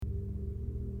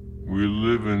We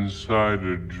live inside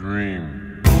a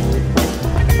dream.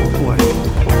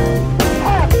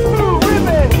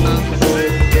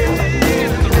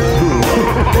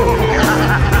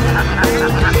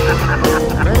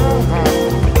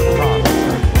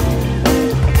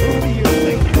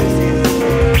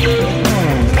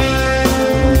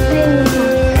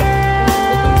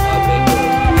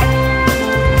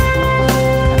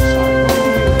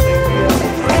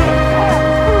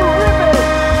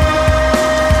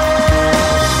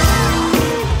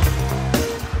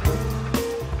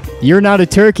 You're not a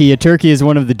turkey. A turkey is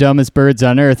one of the dumbest birds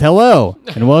on earth. Hello,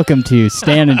 and welcome to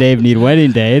Stan and Dave Need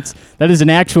Wedding Dates. That is an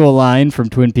actual line from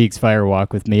Twin Peaks Fire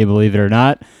Walk with Me, believe it or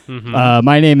not. Mm-hmm.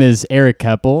 My name is Eric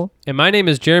Keppel. And my name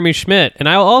is Jeremy Schmidt, and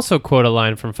I'll also quote a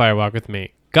line from Fire Walk with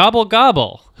Me. Gobble,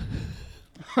 gobble.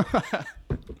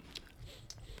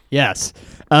 Yes.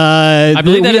 I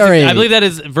believe that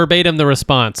is verbatim the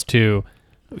response to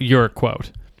your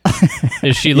quote.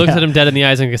 Is she looks at him dead in the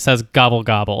eyes and says, gobble,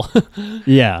 gobble.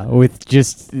 Yeah, with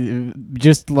just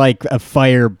like a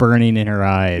fire burning in her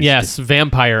eyes. Yes,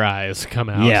 vampire eyes come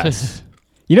out. Yes.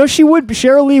 You know,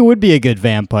 Cheryl Lee would be a good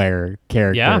vampire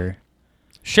character. Yeah.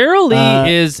 Cheryl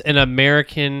Lee is an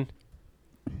American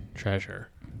treasure.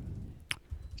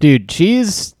 Dude,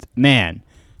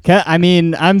 I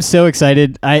mean, I'm so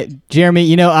excited. Jeremy,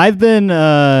 you know, I've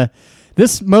been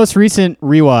this most recent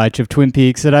rewatch of Twin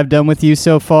Peaks that I've done with you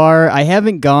so far, I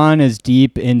haven't gone as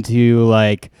deep into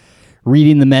like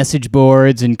reading the message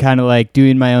boards and kind of like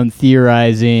doing my own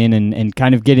theorizing and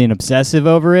kind of getting obsessive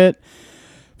over it.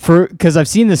 Because I've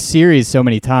seen this series so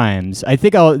many times. I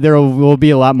think there will be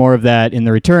a lot more of that in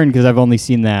The Return because I've only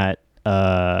seen that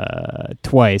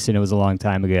twice and it was a long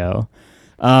time ago.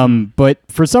 But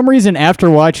for some reason,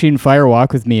 after watching Fire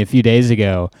Walk with Me a few days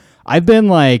ago, I've been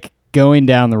like going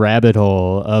down the rabbit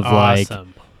hole of like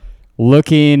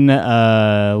looking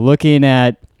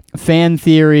at fan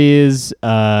theories,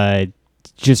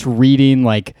 just reading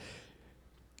like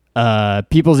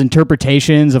people's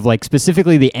interpretations of like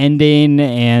specifically the ending,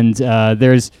 and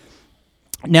this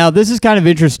is kind of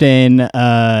interesting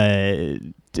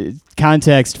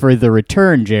context for The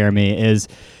Return. Jeremy, is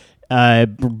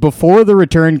before The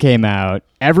Return came out,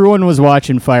 everyone was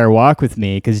watching Fire Walk with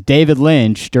Me because David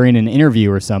Lynch, during an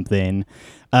interview or something,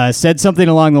 said something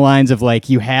along the lines of like,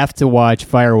 you have to watch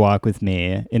Fire Walk with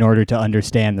Me in order to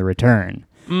understand The Return.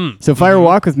 So Fire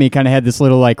Walk with Me kind of had this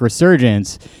little like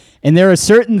resurgence, and there are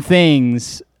certain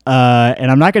things, and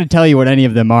I'm not going to tell you what any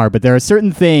of them are, but there are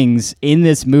certain things in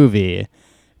this movie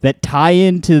that tie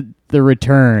into The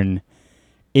Return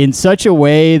in such a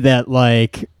way that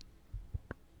like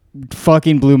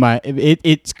fucking blew my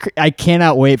I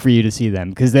cannot wait for you to see them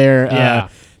because they're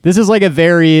this is like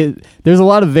there's a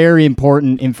lot of very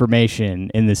important information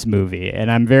in this movie,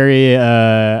 and I'm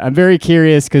very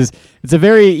curious because it's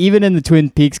even in the Twin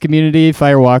Peaks community,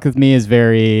 Fire Walk with Me is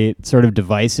very sort of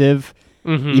divisive.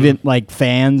 Even like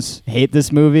fans hate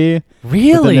this movie.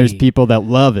 Really? But then there's people that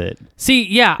love it. See,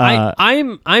 yeah,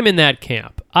 I'm in that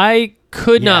camp. I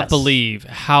could not believe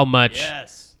how much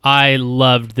I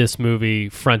loved this movie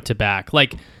front to back.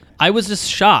 Like, I was just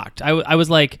shocked. I was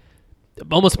like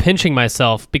almost pinching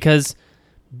myself because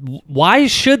why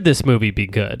should this movie be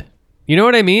good? You know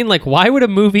what I mean? Like, why would a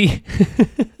movie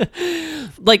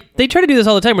like they try to do this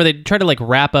all the time where they try to like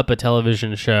wrap up a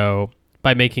television show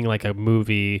by making like a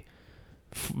movie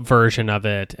version of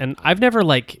it. And I've never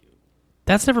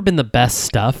that's never been the best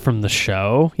stuff from the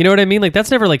show. You know what I mean? Like, that's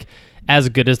never like as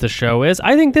good as the show is.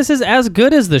 I think this is as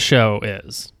good as the show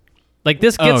is. Like,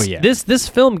 this gets this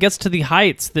film gets to the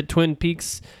heights that Twin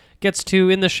Peaks gets to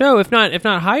in the show, if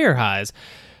not higher highs.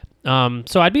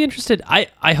 So I'd be interested.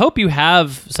 I hope you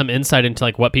have some insight into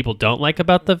like what people don't like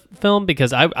about the film,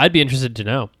 because I'd be interested to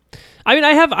know. I mean,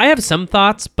 I have some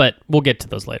thoughts, but we'll get to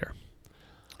those later.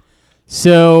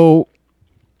 So,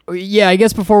 yeah, I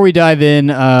guess before we dive in,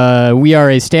 we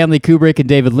are a Stanley Kubrick and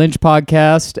David Lynch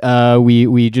podcast.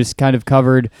 We just kind of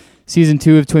covered season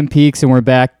 2 of Twin Peaks, and we're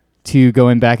back to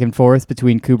going back and forth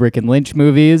between Kubrick and Lynch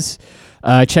movies.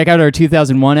 Check out our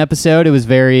 2001 episode. It was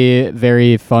very,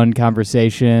 very fun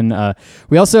conversation.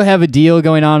 We also have a deal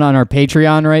going on our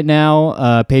Patreon right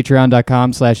now,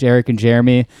 patreon.com/Eric and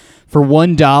Jeremy. For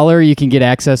 $1, you can get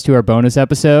access to our bonus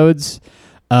episodes.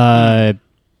 At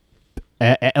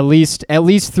least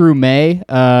through May,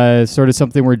 sort of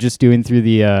something we're just doing through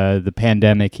the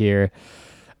pandemic here,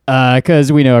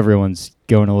 because we know everyone's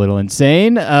going a little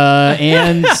insane,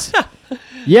 and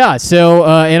yeah. So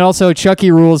and also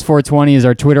Chucky Rules 420 is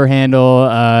our Twitter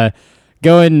handle.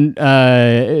 Go and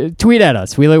tweet at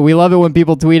us. We love it when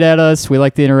people tweet at us. We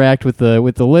like to interact with the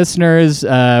listeners.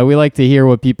 We like to hear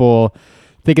what people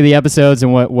think of the episodes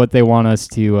and what they want us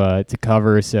to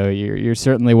cover. So you're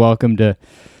certainly welcome to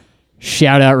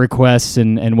shout out requests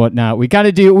and whatnot. We kind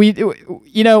of do. We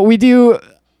do.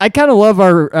 I kind of love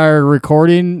our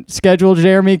recording schedule,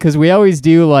 Jeremy, because we always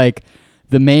do like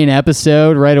the main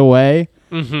episode right away.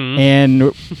 Mm-hmm.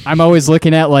 And I'm always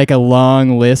looking at like a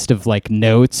long list of like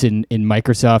notes in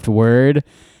Microsoft Word.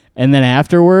 And then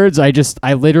afterwards, I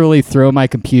literally throw my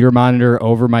computer monitor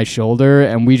over my shoulder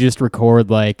and we just record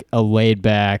like a laid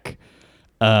back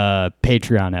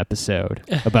Patreon episode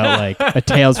about like a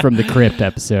Tales from the Crypt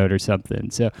episode or something.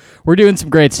 So we're doing some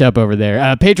great stuff over there.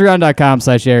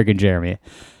 Patreon.com/Eric and Jeremy.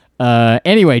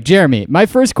 Anyway, Jeremy, my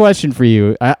first question for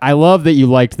you. I love that you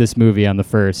liked this movie on the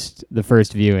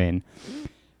first viewing.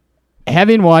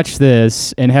 Having watched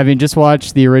this and having just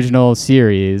watched the original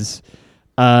series,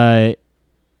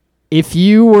 if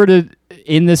you were to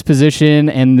in this position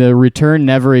and the return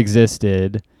never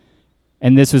existed,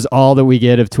 and this was all that we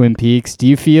get of Twin Peaks, do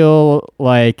you feel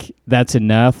like that's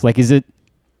enough? Like,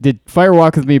 did Fire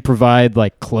Walk with Me provide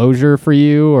like closure for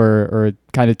you, or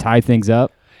kind of tie things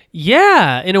up?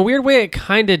 Yeah, in a weird way, it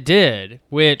kind of did,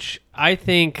 which I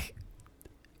think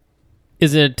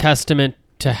is a testament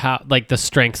to how, like, the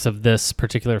strengths of this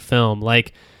particular film.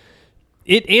 Like,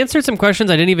 it answered some questions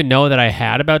I didn't even know that I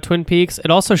had about Twin Peaks. It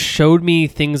also showed me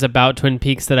things about Twin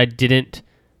Peaks that I didn't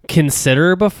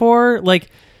consider before.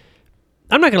 Like,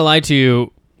 I'm not going to lie to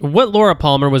you, what Laura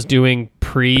Palmer was doing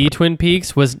pre-Twin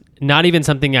Peaks was not even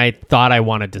something I thought I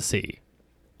wanted to see.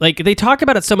 Like, they talk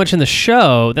about it so much in the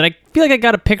show that I feel like I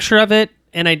got a picture of it,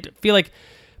 and I feel like,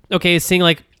 okay, seeing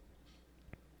like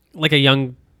a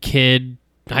young kid,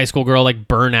 high school girl, like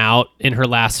burn out in her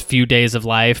last few days of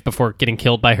life before getting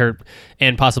killed by her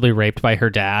and possibly raped by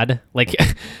her dad. Like,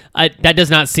 that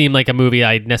does not seem like a movie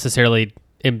I necessarily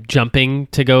am jumping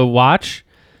to go watch,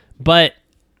 but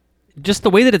just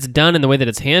the way that it's done and the way that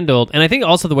it's handled, and I think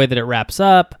also the way that it wraps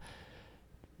up,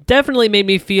 definitely made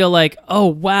me feel like, oh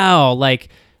wow, like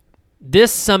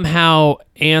this somehow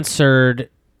answered,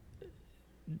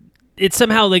 it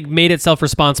somehow like made itself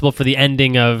responsible for the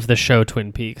ending of the show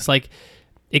Twin Peaks. Like,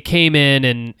 it came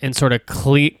in and sort of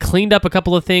cleaned up a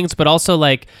couple of things, but also,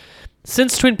 like,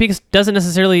 since Twin Peaks doesn't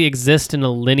necessarily exist in a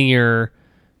linear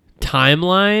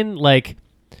timeline, like,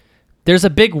 there's a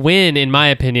big win, in my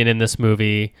opinion, in this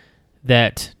movie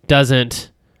that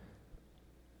doesn't,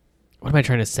 what am I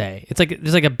trying to say? It's like,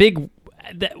 there's like a big,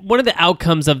 one of the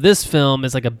outcomes of this film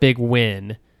is like a big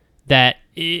win that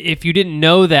if you didn't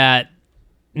know that,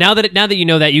 now that you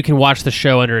know that, you can watch the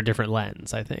show under a different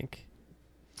lens, I think.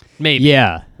 Maybe.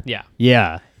 Yeah.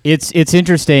 Yeah. It's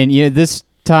interesting. You know, this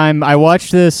time I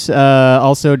watched this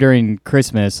also during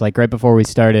Christmas, like right before we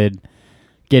started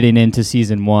getting into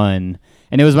season 1,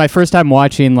 and it was my first time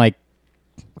watching like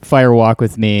Fire Walk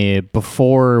with Me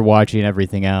before watching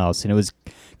everything else, and it was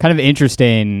kind of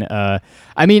interesting.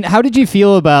 I mean, how did you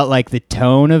feel about like the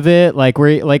tone of it? Like,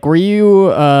 were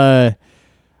you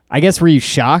I guess were you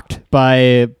shocked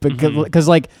by, because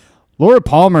like Laura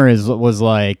Palmer was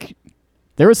like,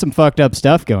 there was some fucked up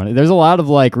stuff going. There's a lot of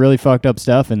like really fucked up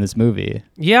stuff in this movie.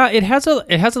 Yeah, it has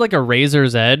like a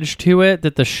razor's edge to it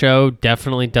that the show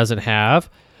definitely doesn't have.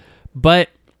 But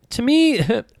to me,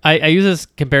 I use this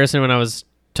comparison when I was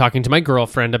talking to my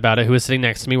girlfriend about it, who was sitting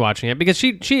next to me watching it, because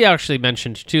she actually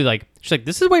mentioned too, like, she's like,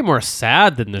 this is way more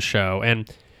sad than the show,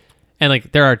 and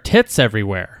like there are tits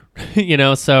everywhere, you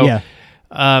know. So yeah.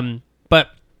 But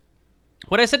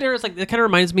what I said to her is like, it kind of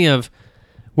reminds me of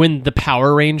when the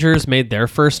Power Rangers made their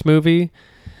first movie.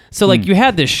 So like you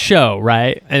had this show,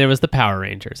 right? And it was the Power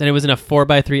Rangers, and it was in a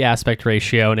 4:3 aspect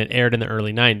ratio, and it aired in the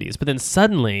early 90s. But then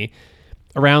suddenly,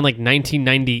 around like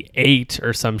 1998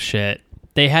 or some shit,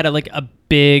 they had a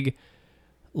big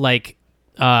like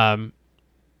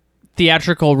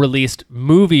theatrical released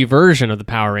movie version of the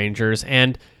Power Rangers,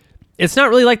 and it's not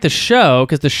really like the show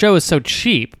because the show is so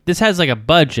cheap. This has like a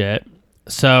budget,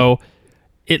 so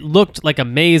it looked like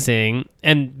amazing,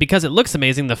 and because it looks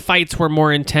amazing, the fights were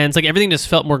more intense. Like, everything just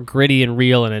felt more gritty and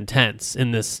real and intense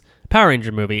in this Power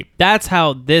Ranger movie. That's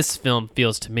how this film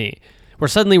feels to me, where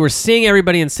suddenly we're seeing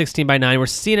everybody in 16:9, we're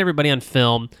seeing everybody on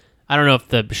film. I don't know if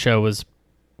the show was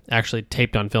actually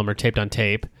taped on film or taped on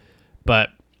tape, but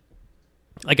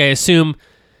like, I assume,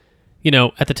 you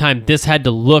know, at the time this had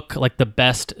to look like the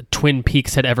best Twin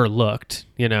Peaks had ever looked,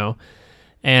 you know,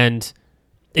 and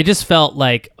it just felt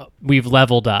like we've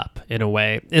leveled up in a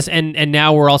way. And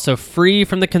now we're also free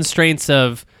from the constraints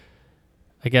of,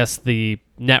 I guess, the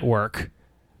network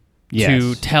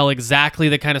to tell exactly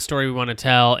the kind of story we want to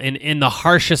tell in the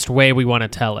harshest way we want to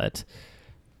tell it.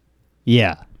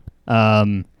 Yeah.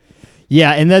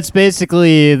 Yeah, and that's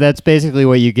basically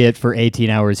what you get for 18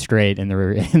 hours straight in the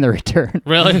return.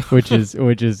 Really? which is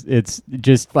it's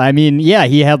just, I mean, yeah,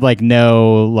 he had like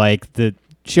no, like, the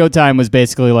Showtime was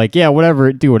basically like, yeah,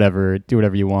 do whatever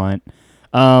you want.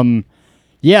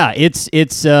 Yeah,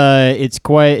 it's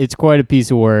quite a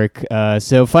piece of work.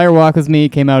 So Fire Walk with Me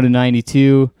came out in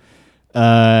 '92.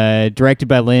 Directed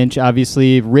by Lynch,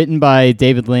 obviously, written by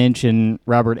David Lynch and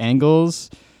Robert Engels.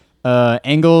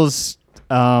 Engels,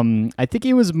 I think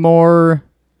he was more,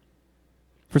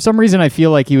 for some reason I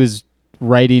feel like he was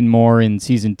writing more in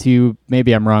season 2.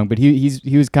 Maybe I'm wrong, but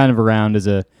he was kind of around as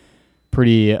a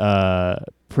pretty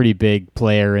big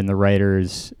player in the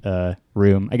writers'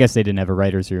 room. I guess they didn't have a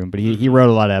writers' room, but he wrote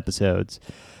a lot of episodes.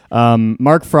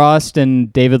 Mark Frost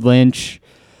and David Lynch,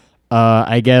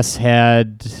 I guess,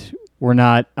 were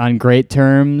not on great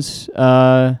terms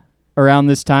around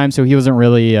this time, so he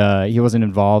wasn't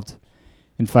involved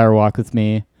in Fire Walk with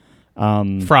Me.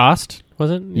 Frost, was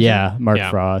it? Yeah, Mark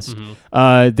Frost.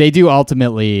 Mm-hmm. They do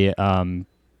ultimately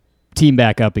team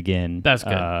back up again. That's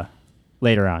good.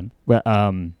 Later on. But,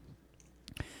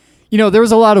 there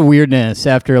was a lot of weirdness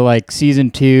after, like, season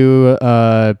 2.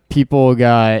 People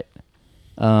got,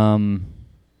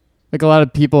 like, a lot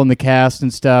of people in the cast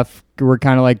and stuff were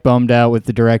kind of, like, bummed out with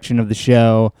the direction of the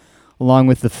show, along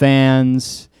with the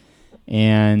fans.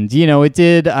 And, it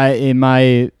did, in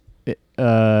my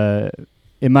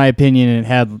opinion, it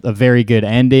had a very good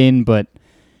ending, but,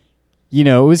 it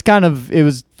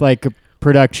was like a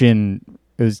production.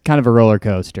 It was kind of a roller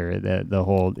coaster. The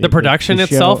whole production the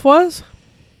itself was.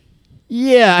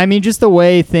 Yeah, I mean, just the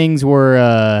way things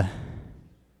were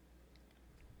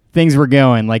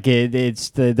going. Like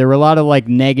there were a lot of like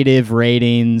negative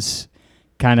ratings.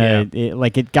 Kind of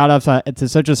it got off to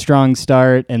such a strong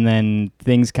start, and then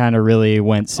things kind of really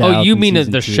went south. Oh, you mean the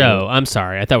 2. show? I'm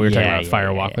sorry, I thought we were talking about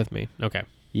Fire Walk with Me. Okay.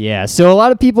 Yeah, so a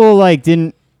lot of people like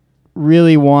didn't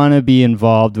really want to be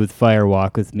involved with Fire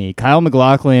Walk with Me. Kyle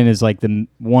MacLachlan is like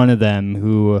one of them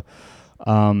who,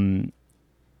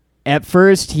 at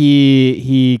first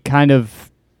he kind of.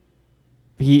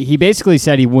 He basically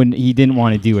said he didn't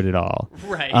want to do it at all.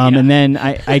 Right. And then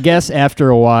I guess after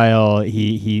a while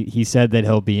he said that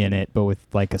he'll be in it, but with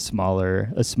like a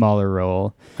smaller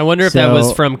role. I wonder if that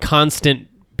was from constant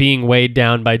being weighed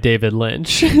down by David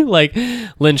Lynch. Like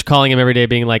Lynch calling him every day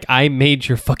being like, I made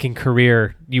your fucking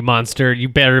career, you monster. You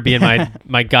better be in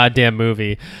my goddamn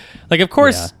movie. Like, of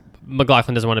course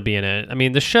MacLachlan doesn't want to be in it. I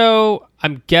mean, the show,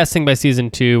 I'm guessing by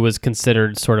season 2 was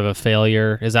considered sort of a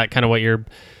failure. Is that kind of what you're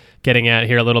getting at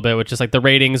here a little bit, with just like the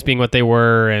ratings being what they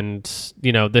were, and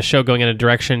the show going in a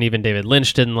direction even David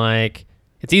Lynch didn't like?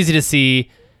 It's easy to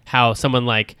see how someone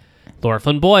like Laura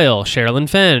Flynn Boyle, Sherilyn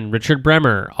Fenn, Richard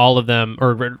Bremer, all of them,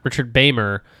 or Richard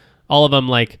Beymer, all of them,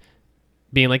 like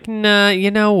being like, nah, you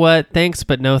know what, thanks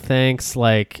but no thanks,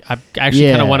 like I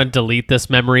actually kind of want to delete this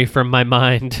memory from my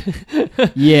mind.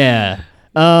 Yeah,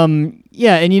 and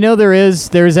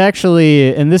there's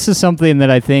actually, and this is something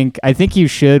that I think you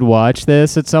should watch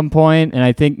this at some point, and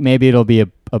I think maybe it'll be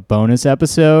a bonus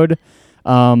episode,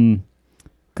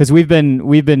 because we've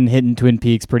been hitting Twin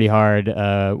Peaks pretty hard.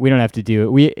 We don't have to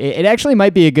do it. It actually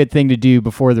might be a good thing to do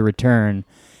before the return.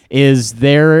 Is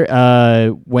there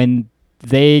when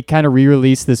they kind of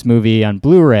re-released this movie on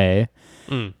Blu-ray,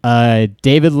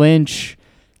 David Lynch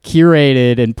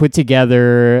curated and put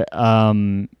together.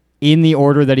 In the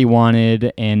order that he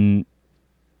wanted, and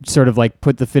sort of like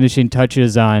put the finishing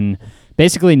touches on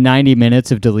basically 90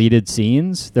 minutes of deleted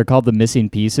scenes. They're called the missing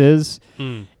pieces.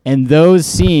 And those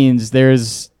scenes,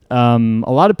 there's a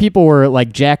lot of people were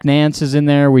like, Jack Nance is in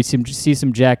there. We see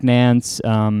some Jack Nance.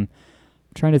 I'm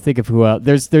trying to think of who else.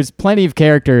 There's plenty of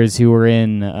characters who are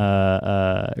in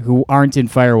who aren't in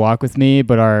Fire Walk with Me,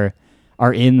 but are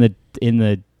in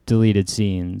the deleted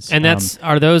scenes. And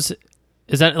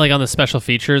is that like on the special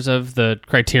features of the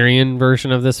Criterion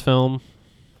version of this film?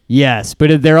 Yes,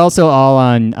 but they're also all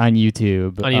on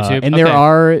YouTube. On YouTube, and there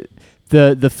are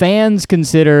the fans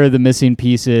consider the missing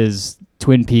pieces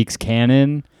Twin Peaks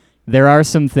canon. There are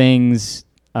some things,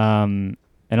 and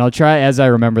I'll try, as I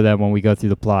remember them when we go through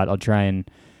the plot, I'll try and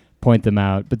point them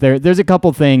out. But there's a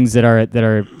couple things that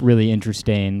are really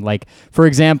interesting. Like, for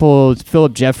example,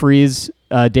 Philip Jeffries,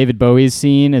 David Bowie's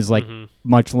scene is like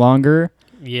much longer.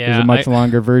 Yeah, there's a much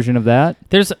longer version of that.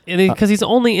 There's because he's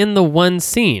only in the one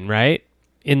scene, right,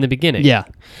 in the beginning. Yeah.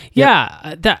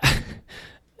 That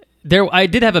there, I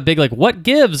did have a big like what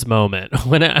gives moment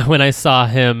when I saw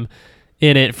him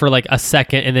in it for like a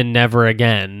second and then never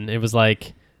again. It was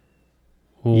like,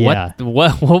 what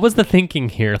was the thinking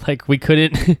here? Like, we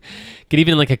couldn't get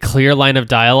even like a clear line of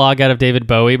dialogue out of David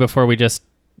Bowie before we just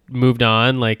moved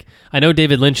on. Like, I know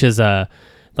David Lynch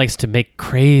likes to make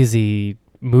crazy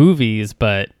movies,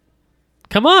 but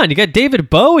come on, you got David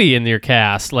Bowie in your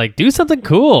cast. Like, do something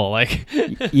cool. Like,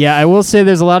 yeah, I will say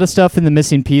there's a lot of stuff in the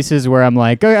missing pieces where I'm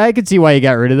like, oh, I could see why you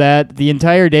got rid of that. The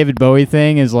entire David Bowie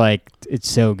thing is like, it's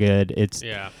so good. It's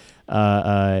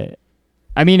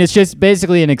I mean, it's just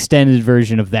basically an extended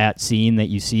version of that scene that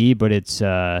you see, but it's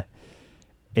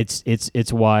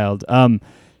wild.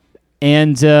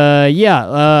 Obviously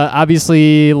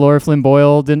Laura Flynn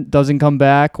Boyle doesn't come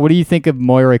back. What do you think of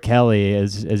Moira Kelly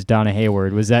as Donna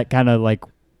Hayward? Was that kind of like,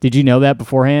 did you know that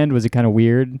beforehand? Was it kind of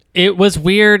weird? It was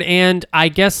weird, and I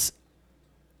guess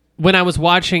when I was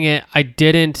watching it, I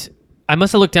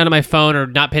must have looked down at my phone or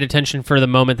not paid attention for the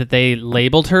moment that they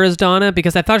labeled her as Donna,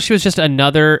 because I thought she was just I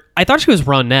thought she was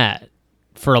Ronette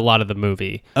for a lot of the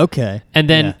movie. Okay. And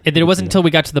then it wasn't until we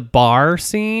got to the bar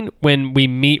scene when we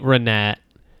meet Ronette.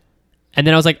 And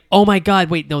then I was like, oh my God,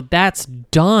 wait, no, that's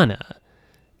Donna.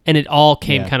 And it all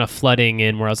came kind of flooding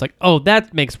in where I was like, oh,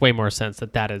 that makes way more sense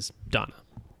that is Donna.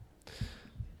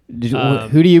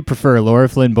 Who do you prefer, Laura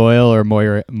Flynn Boyle or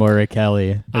Moira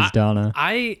Kelly as Donna?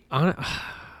 I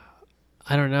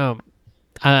don't know.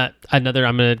 I'm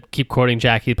going to keep quoting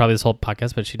Jackie probably this whole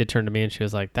podcast, but she did turn to me and she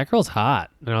was like, that girl's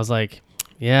hot. And I was like,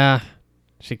 yeah,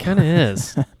 she kind of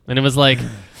is. And it was like,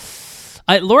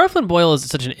 Laura Flynn Boyle is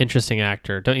such an interesting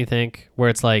actor, don't you think? Where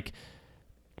it's like,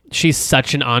 she's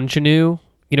such an ingenue,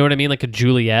 you know what I mean? Like a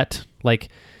Juliet. Like,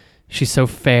 she's so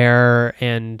fair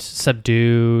and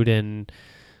subdued and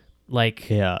like,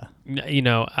 you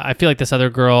know, I feel like this other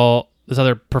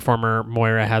performer,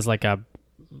 Moira, has like a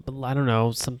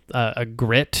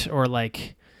grit or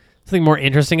like something more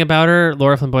interesting about her.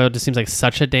 Laura Flynn Boyle just seems like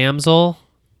such a damsel.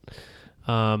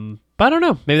 But I don't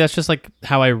know. Maybe that's just like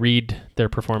how I read their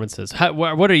performances.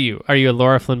 What are you? Are you a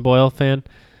Laura Flynn Boyle fan?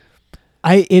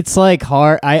 It's like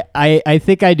hard. I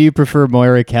think I do prefer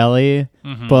Moira Kelly,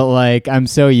 but like I'm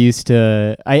so used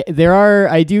to.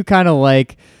 I do kind of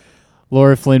like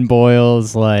Laura Flynn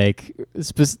Boyle's like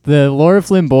the Laura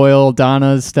Flynn Boyle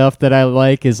Donna stuff that I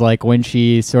like is like when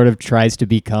she sort of tries to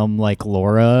become like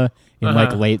Laura in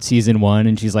like late season 1,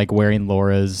 and she's like wearing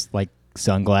Laura's like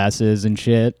sunglasses and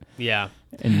shit. Yeah.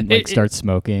 And like starts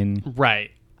smoking.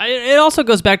 Right. It also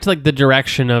goes back to like the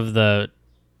direction of the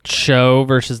show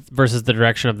versus the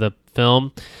direction of the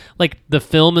film. Like the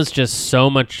film is just so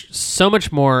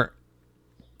much more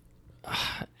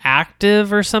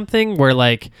active or something, where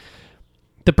like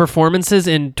the performances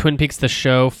in Twin Peaks the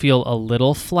show feel a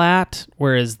little flat,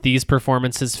 whereas these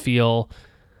performances feel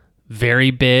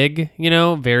very big, you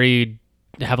know,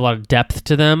 have a lot of depth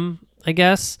to them, I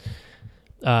guess.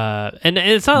 And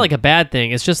it's not like a bad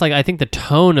thing. It's just like, I think the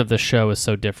tone of the show is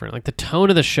so different. Like the tone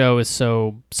of the show is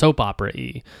so soap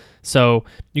opera-y. So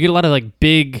you get a lot of like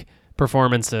big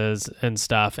performances and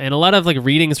stuff, and a lot of like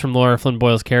readings from Laura Flynn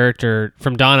Boyle's character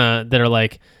from Donna that are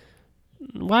like,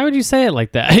 why would you say it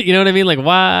like that? You know what I mean? Like,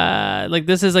 why? Like,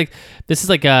 this is like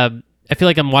I feel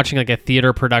like I'm watching like a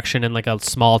theater production in like a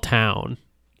small town,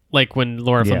 like when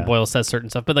Laura Flynn Boyle says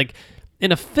certain stuff. But like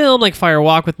in a film like Fire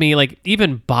Walk with Me, like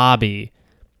even Bobby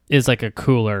is like a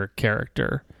cooler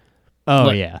character. Oh,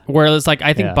 like, yeah. Whereas like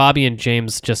I think Bobby and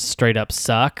James just straight up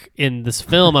suck. In this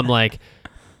film, I'm like,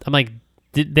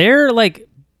 they're like,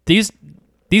 these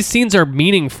scenes are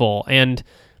meaningful and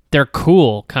they're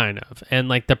cool, kind of, and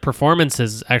like the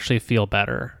performances actually feel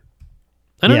better.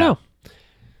 I don't know.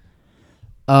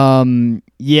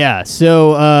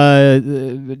 So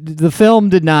the film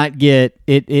did not get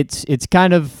it. It's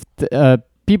kind of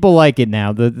people like it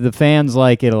now. The fans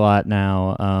like it a lot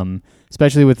now,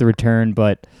 especially with the return.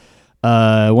 But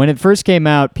when it first came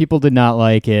out, people did not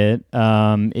like it.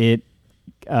 It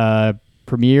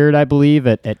premiered, I believe,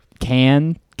 at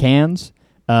Cannes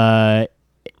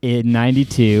in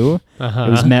 '92. It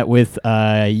was met with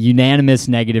unanimous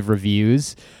negative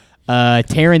reviews.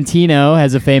 Tarantino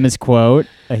has a famous quote.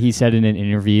 He said in an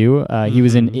interview, he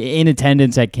was in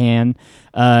attendance at Cannes.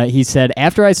 He said,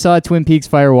 "After I saw Twin Peaks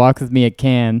Fire Walk with Me at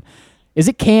Cannes," is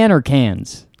it Cannes or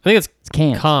Cannes? I think it's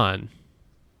Cannes.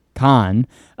 Cannes.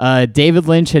 David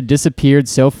Lynch had disappeared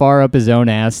so far up his own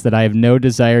ass that I have no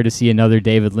desire to see another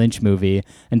David Lynch movie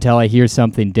until I hear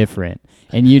something different.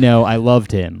 And you know, I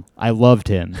loved him.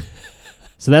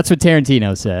 So that's what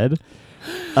Tarantino said.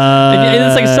 And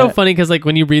it's like so funny because like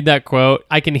when you read that quote,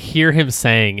 I can hear him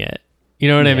saying it. You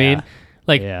know what I mean?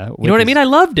 Like, you know what I mean? I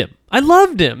loved him.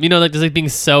 You know, like just like being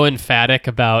so emphatic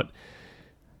about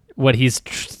what he's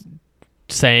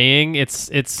saying. It's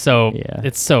so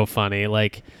funny.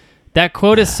 Like that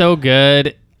quote is so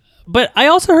good. But I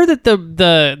also heard that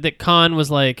that Khan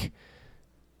was like,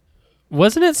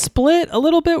 wasn't it split a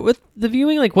little bit with the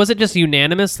viewing? Like, was it just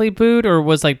unanimously booed, or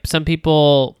was like some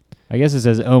people? I guess it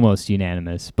says almost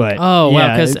unanimous, but wow,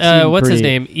 because what's his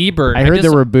name? Ebert. I heard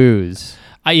there were boos.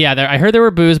 I heard there were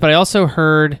boos, but I also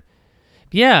heard,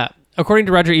 according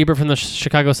to Roger Ebert from the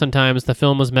Chicago Sun-Times, the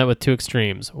film was met with two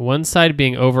extremes. One side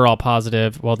being overall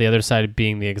positive, while the other side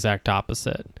being the exact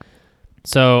opposite.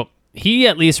 So he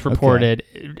at least reported,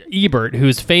 Ebert,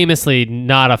 who's famously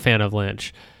not a fan of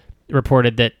Lynch,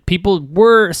 reported that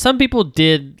some people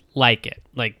did like it,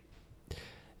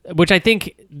 which I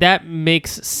think that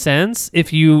makes sense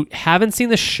if you haven't seen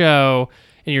the show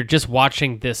and you're just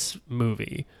watching this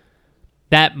movie.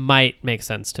 That might make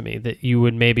sense to me, that you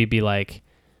would maybe be like,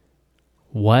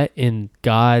 what in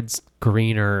God's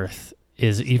green earth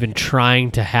is even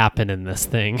trying to happen in this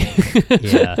thing?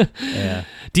 Yeah.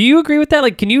 Do you agree with that?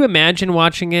 Like, can you imagine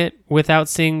watching it without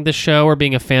seeing the show or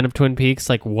being a fan of Twin Peaks?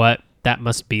 Like, what that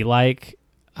must be like?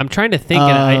 I'm trying to think,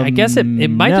 and I guess it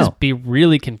might just be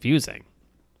really confusing.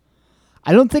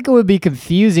 I don't think it would be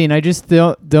confusing. I just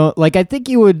don't like. I think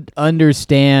you would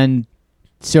understand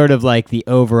sort of like the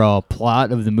overall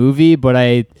plot of the movie, but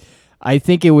I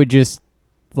think it would just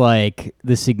like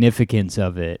the significance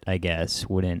of it. I guess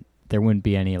there wouldn't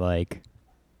be any like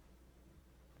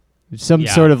some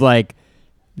sort of like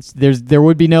there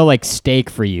would be no like stake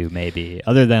for you maybe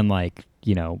other than like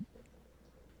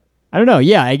I don't know.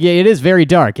 Yeah, it is very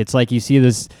dark. It's like you see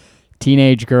this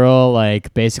teenage girl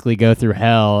like basically go through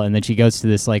hell, and then she goes to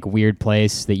this like weird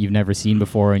place that you've never seen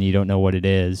before and you don't know what it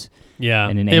is. Yeah,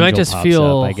 and an it angel might just pops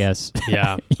feel up, I guess.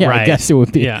 Yeah, I guess it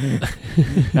would be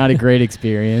not a great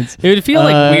experience. It would feel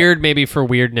like weird maybe for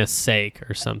weirdness sake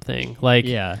or something. Like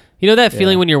that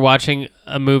feeling when you're watching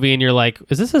a movie and you're like,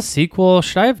 is this a sequel?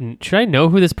 Should I know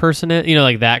who this person is?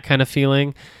 Like that kind of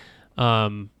feeling.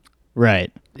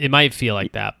 Right. It might feel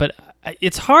like that, but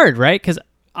it's hard, right? Because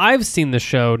I've seen the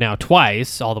show now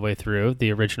twice, all the way through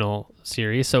the original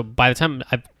series. So by the time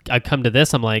I've come to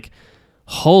this, I'm like,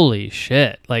 holy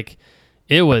shit! Like,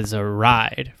 it was a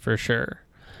ride for sure.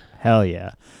 Hell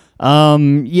yeah.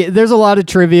 There's a lot of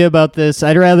trivia about this.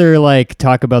 I'd rather like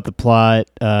talk about the plot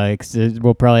because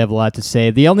we'll probably have a lot to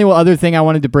say. The only other thing I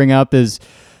wanted to bring up is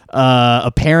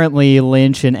apparently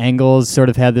Lynch and Engels sort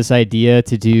of had this idea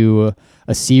to do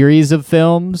a series of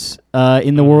films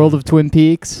in the world of Twin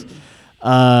Peaks.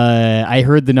 I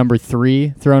heard the number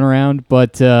 3 thrown around,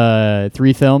 but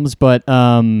 3 films. But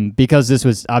because this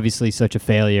was obviously such a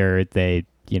failure, that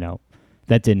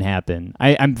didn't happen.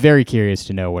 I'm very curious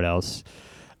to know what else.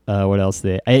 From what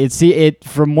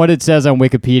it says on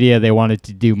Wikipedia, they wanted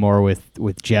to do more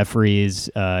with Jeffries,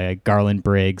 Garland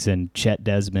Briggs, and Chet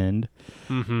Desmond.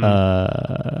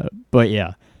 Mm-hmm. But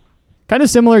yeah. Kind of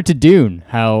similar to Dune,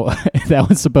 how that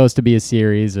was supposed to be a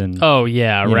series, and right,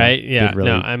 yeah, did really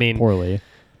no, I mean poorly.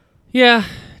 Yeah,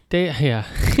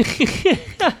 kind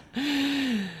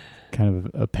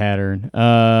of a pattern.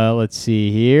 Let's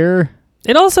see here.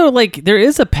 It also like there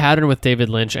is a pattern with David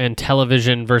Lynch and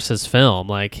television versus film,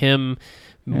 like him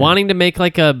wanting to make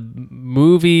like a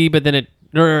movie, but then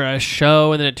or a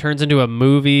show, and then it turns into a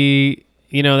movie.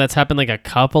 That's happened like a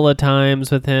couple of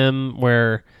times with him,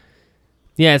 where.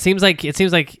 Yeah, it seems like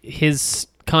his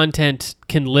content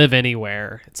can live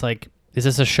anywhere. It's like, is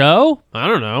this a show? I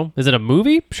don't know. Is it a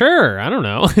movie? Sure, I don't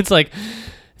know. It's like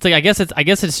I guess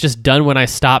it's just done when I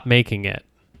stop making it.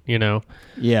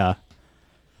 Yeah.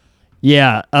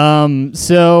 Yeah.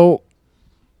 So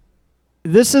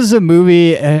this is a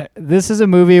movie.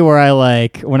 Where I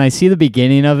like when I see the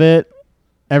beginning of it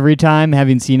every time,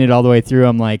 having seen it all the way through.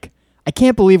 I'm like, I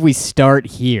can't believe we start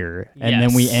here and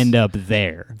then we end up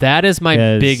there. That is my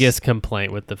biggest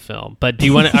complaint with the film. But do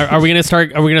you want to? Are we going to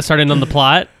start? Are we going to start in on the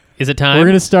plot? Is it time? We're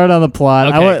going to start on the plot.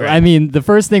 Okay, I mean, the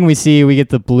first thing we get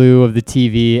the blue of the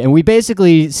TV, and we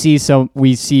basically see a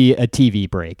TV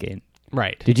breaking.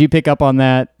 Right. Did you pick up on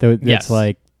that? That's yes.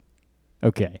 Like,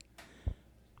 okay.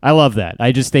 I love that.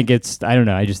 I just think I don't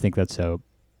know. I just think that's so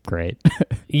great.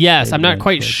 Yes, I'm not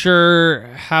quite sure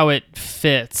how it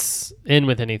fits in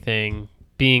with anything,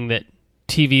 being that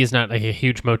TV is not like a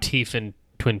huge motif in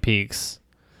Twin Peaks.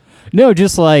 No,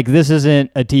 just like this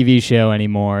isn't a TV show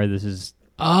anymore. This is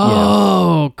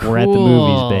cool. We're at the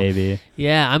movies, baby.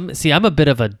 Yeah, I'm a bit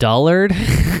of a dullard.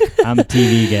 I'm a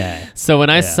TV guy. So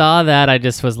when I saw that, I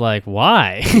just was like,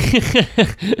 why?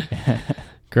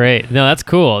 Great. No, that's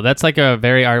cool. That's like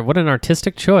what an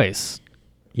artistic choice.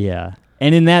 Yeah.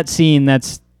 And in that scene,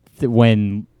 that's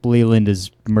when Leland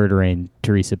is murdering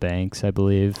Teresa Banks, I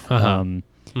believe. Uh-huh.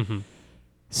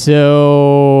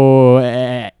 So,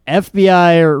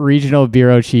 FBI Regional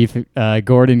Bureau Chief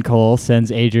Gordon Cole sends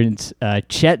agents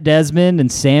Chet Desmond and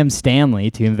Sam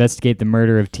Stanley to investigate the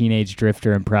murder of teenage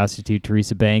drifter and prostitute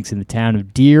Teresa Banks in the town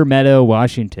of Deer Meadow,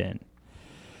 Washington.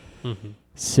 Mm-hmm.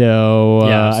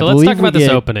 So, so let's talk about this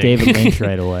opening. David Lynch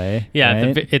right away. Yeah,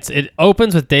 right? It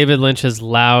opens with David Lynch's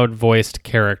loud-voiced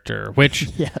character, which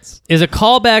yes. is a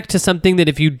callback to something that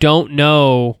if you don't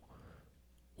know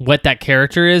what that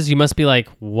character is, you must be like,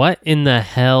 what in the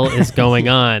hell is going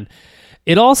on?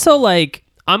 It also, like,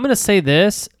 I'm going to say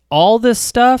this, all this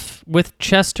stuff with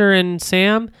Chester and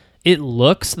Sam, it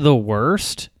looks the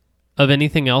worst of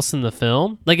anything else in the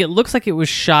film. Like, it looks like it was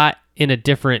shot in a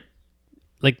different,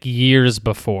 like, years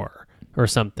before or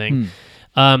something.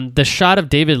 The shot of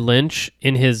David Lynch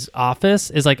in his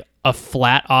office is like a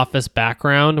flat office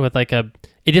background with like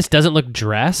it just doesn't look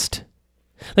dressed.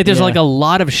 Like there's like a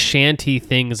lot of shanty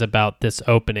things about this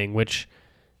opening, which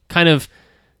kind of,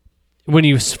 when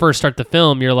you first start the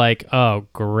film, you're like, oh,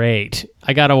 great.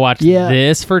 I got to watch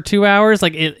this for 2 hours.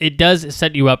 Like it does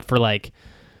set you up for like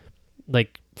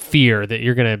fear that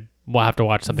you're going to have to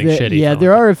watch something shitty. Yeah,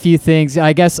 there are a few things.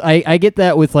 I guess I get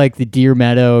that with like the Deer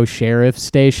Meadow Sheriff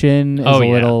Station is a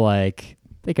little like,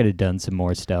 they could have done some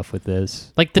more stuff with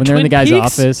this. Like the when Twin they're in the guy's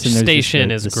Peaks office and station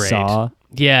there's is the great. Saw.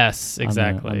 Yes,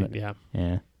 exactly. Yeah.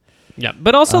 Yeah,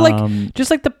 but also like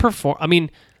just like the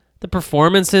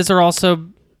performances are also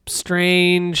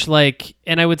strange. Like,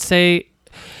 and I would say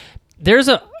there's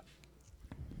a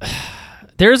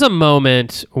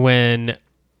moment when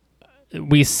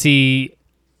we see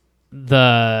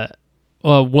a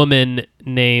woman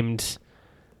named,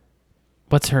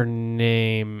 what's her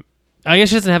name? I guess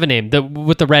she doesn't have a name.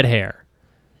 With the red hair.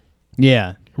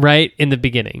 Yeah. Right in the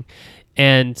beginning.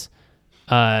 And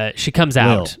she comes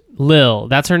out. Lil.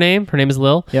 That's her name? Her name is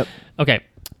Lil? Yep. Okay.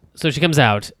 So she comes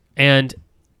out, and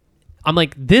I'm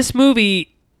like, this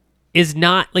movie is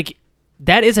not, like,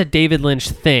 that is a David Lynch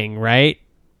thing, right?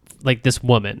 Like, this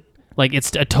woman. Like,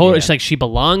 it's a total, it's like she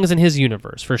belongs in his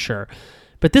universe, for sure.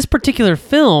 But this particular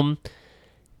film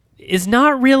is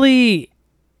not really...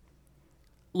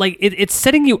 Like it's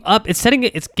setting you up. It's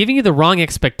giving you the wrong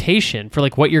expectation for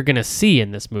like what you're gonna see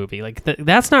in this movie. Like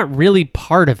that's not really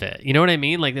part of it. You know what I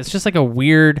mean? Like it's just like a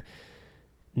weird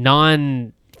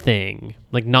nonsense thing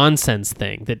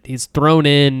that he's thrown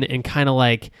in and kind of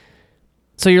like.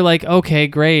 So you're like, okay,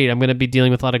 great. I'm gonna be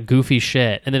dealing with a lot of goofy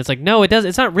shit, and then it's like, no, it does.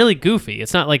 It's not really goofy.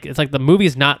 It's not like the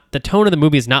movie's not, the tone of the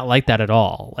movie is not like that at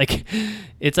all. Like,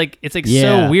 it's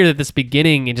so weird that this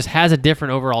beginning, it just has a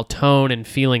different overall tone and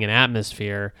feeling and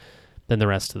atmosphere than the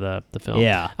rest of the film.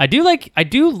 Yeah, I do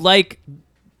like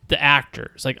the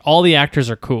actors. Like all the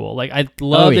actors are cool. Like I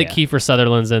love that Kiefer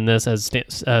Sutherland's in this as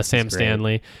Sam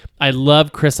Stanley. I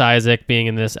love Chris Isaak being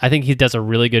in this. I think he does a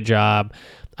really good job.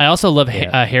 I also love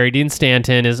Harry Dean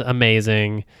Stanton is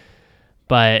amazing.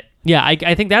 But yeah,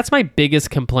 I think that's my biggest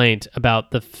complaint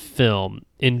about the film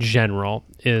in general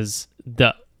is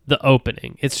the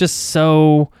opening. It's just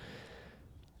so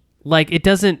like it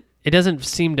doesn't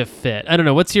seem to fit. I don't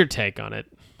know. What's your take on it?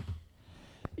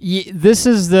 This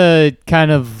is the kind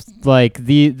of like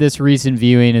this recent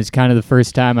viewing is kind of the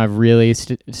first time I've really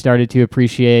started to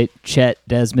appreciate Chet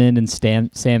Desmond and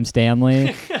Sam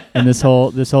Stanley and this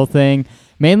whole thing.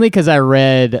 Mainly because I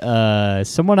read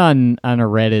someone on a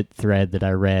Reddit thread that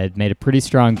I read made a pretty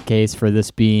strong case for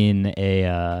this being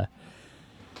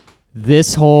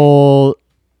this whole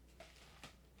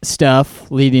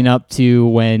stuff leading up to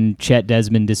when Chet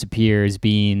Desmond disappears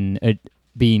being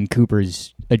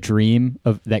Cooper's a dream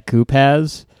that Coop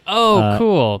has. Oh,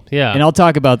 cool! Yeah, and I'll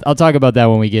talk about that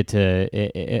when we get to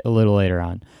it a little later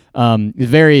on.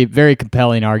 Very very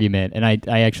compelling argument, and I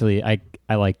actually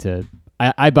like to.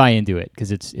 I buy into it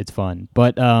because it's fun,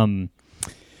 but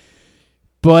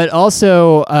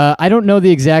also I don't know the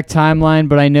exact timeline,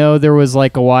 but I know there was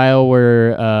like a while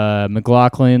where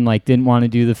McLaughlin like didn't want to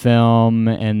do the film,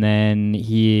 and then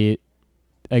he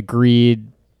agreed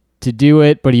to do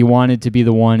it, but he wanted to be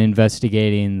the one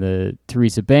investigating the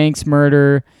Teresa Banks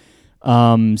murder.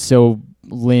 So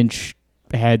Lynch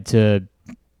had to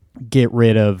get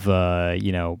rid of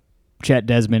Chet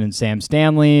Desmond and Sam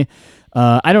Stanley.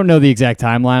 I don't know the exact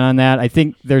timeline on that. I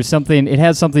think there's something. It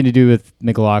has something to do with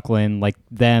McLaughlin, like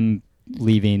them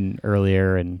leaving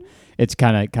earlier, and it's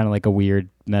kind of like a weird,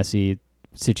 messy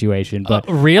situation. But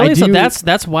really, so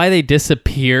that's why they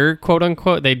disappear, quote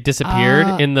unquote. They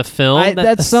disappeared in the film.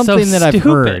 That's something so that I've stupid.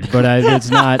 heard, but it's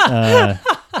not.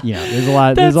 There's a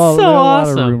lot. There's a lot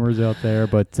of rumors out there,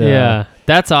 but yeah,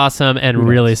 that's awesome and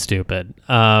really stupid.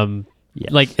 Like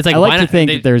it's like I like to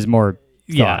think that there's more.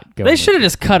 thought. They should have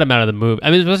just cut him out of the movie.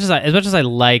 I mean, as much as I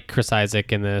like Chris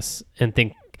Isaac in this and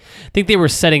think they were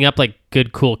setting up like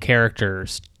good, cool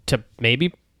characters to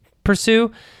maybe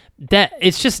pursue, that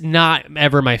it's just not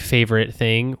ever my favorite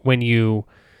thing when you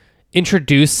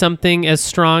introduce something as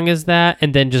strong as that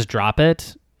and then just drop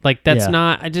it. Like that's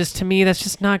to me, that's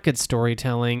just not good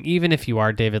storytelling. Even if you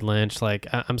are David Lynch, like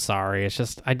I'm sorry,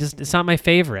 it's not my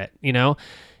favorite, you know?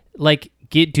 Like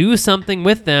do something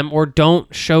with them or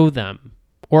don't show them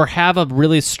or have a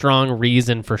really strong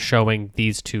reason for showing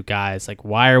these two guys. Like,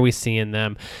 why are we seeing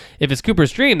them? If it's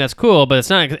Cooper's dream, that's cool, but it's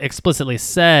not explicitly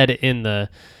said in the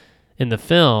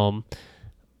film.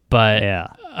 But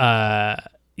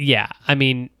yeah, I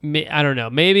mean, I don't know.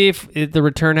 Maybe if the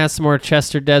return has some more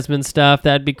Chester Desmond stuff,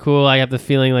 that'd be cool. I have the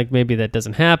feeling like maybe that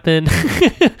doesn't happen.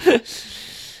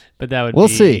 But that would We'll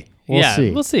see.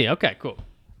 We'll see. Okay, cool.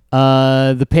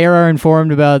 The pair are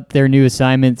informed about their new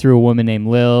assignment through a woman named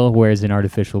Lil, who wears an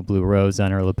artificial blue rose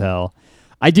on her lapel.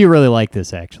 I do really like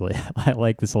this, actually. I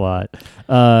like this a lot.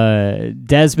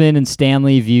 Desmond and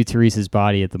Stanley view Teresa's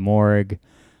body at the morgue.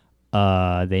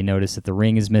 They notice that the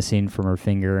ring is missing from her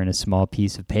finger, and a small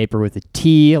piece of paper with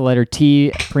a letter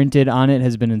T printed on it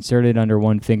has been inserted under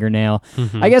one fingernail.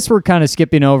 I guess we're kind of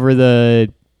skipping over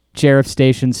the sheriff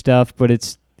station stuff, but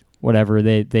it's whatever.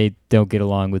 They don't get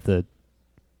along with the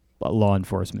law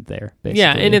enforcement there, basically.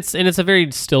 Yeah, and it's a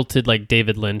very stilted, like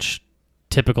David Lynch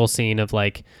typical scene of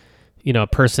like, you know, a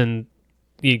person,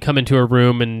 you come into a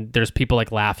room and there's people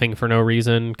like laughing for no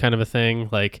reason, kind of a thing.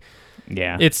 Like,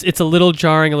 yeah, it's a little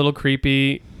jarring, a little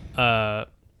creepy. It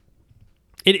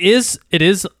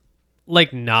is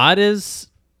like not as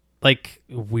like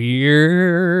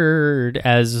weird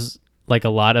as like a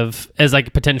lot of as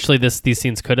like potentially these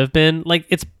scenes could have been. Like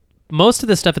it's most of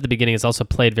the stuff at the beginning is also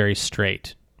played very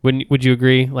straight. Would you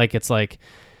agree? Like it's like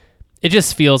it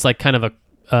just feels like kind of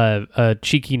a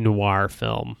cheeky noir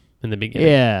film in the beginning.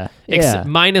 Yeah.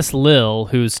 Minus Lil,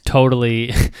 who's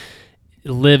totally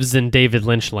lives in David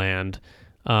Lynch land.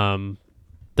 The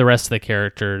rest of the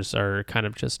characters are kind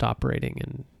of just operating,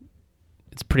 and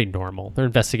it's pretty normal. They're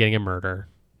investigating a murder.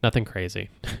 Nothing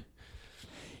crazy.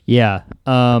 Yeah.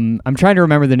 I'm trying to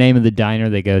remember the name of the diner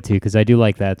they go to because I do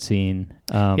like that scene.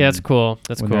 Yeah, that's cool.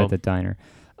 That's when cool. They're at the diner.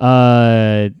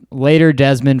 Later,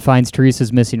 Desmond finds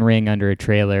Teresa's missing ring under a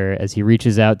trailer. As he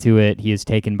reaches out to it, he is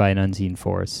taken by an unseen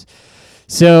force.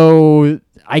 So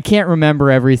I can't remember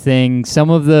everything.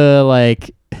 Some of the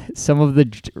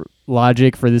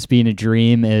logic for this being a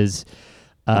dream is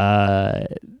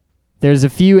there's a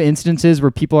few instances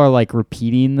where people are like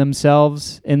repeating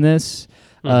themselves in this.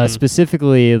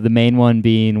 Specifically, the main one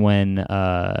being when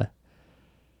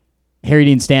Harry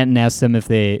Dean Stanton asks them if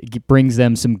brings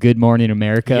them some Good Morning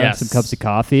America, some cups of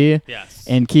coffee. Yes.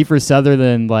 And Kiefer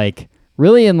Sutherland, like,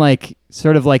 really in, like,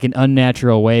 sort of like an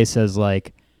unnatural way says,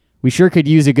 like, we sure could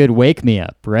use a good wake me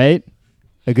up, right?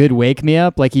 A good wake me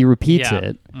up? Like, he repeats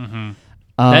it. Mm-hmm.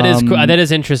 That is cool. That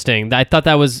is interesting. I thought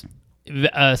that was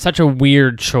such a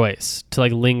weird choice to,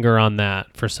 like, linger on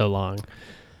that for so long.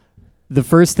 The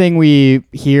first thing we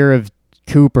hear of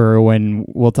Cooper, when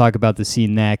we'll talk about the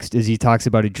scene next, is he talks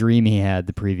about a dream he had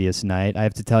the previous night. I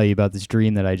have to tell you about this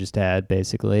dream that I just had,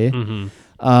 basically.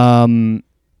 I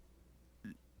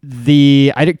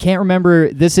can't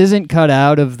remember. This isn't cut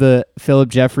out of the Philip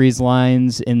Jeffries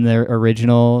lines in the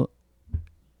original,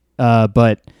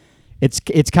 but it's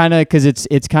kind of because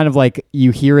it's kind of like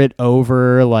you hear it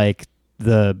over like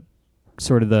the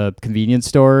sort of the convenience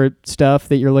store stuff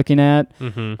that you're looking at.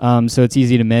 So it's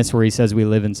easy to miss where he says we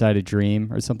live inside a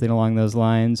dream or something along those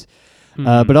lines.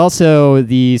 But also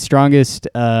the strongest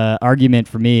argument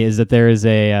for me is that there is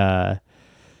a,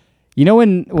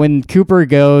 when Cooper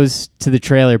goes to the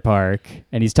trailer park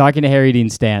and he's talking to Harry Dean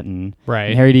Stanton, right?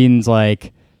 And Harry Dean's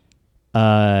like,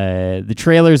 the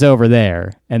trailer's over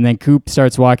there. And then Coop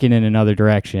starts walking in another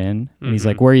direction and he's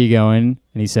like, where are you going?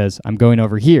 And he says, I'm going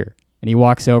over here. And he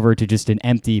walks over to just an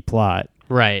empty plot.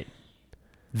 Right.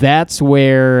 That's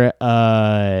where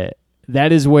that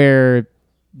is where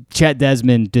Chet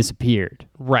Desmond disappeared.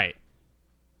 Right.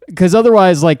 Because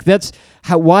otherwise, like that's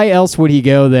how. Why else would he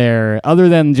go there other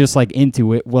than just like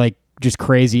just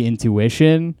crazy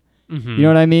intuition? You know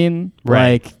what I mean?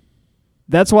 Right. Like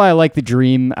that's why I like the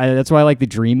dream. That's why I like the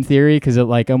dream theory because it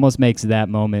like almost makes that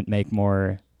moment make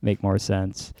more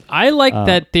sense. I like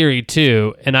that theory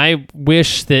too, and I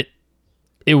wish that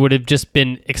it would have just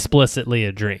been explicitly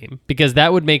a dream because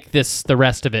that would make the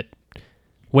rest of it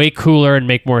way cooler and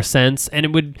make more sense. And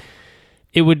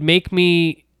it would make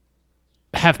me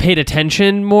have paid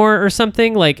attention more or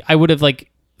something. Like I would have like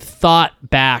thought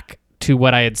back to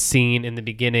what I had seen in the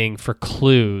beginning for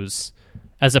clues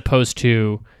as opposed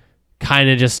to kind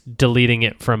of just deleting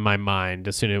it from my mind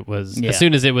as soon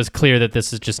as it was clear that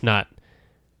this is just not.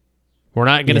 We're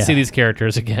not going to see these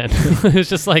characters again. It's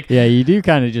just like... Yeah, you do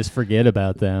kind of just forget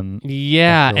about them.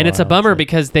 Yeah, and it's a bummer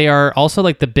because they are also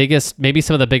like the biggest, maybe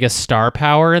some of the biggest star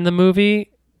power in the movie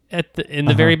in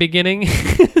the very beginning.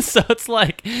 So it's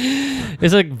like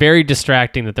very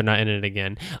distracting that they're not in it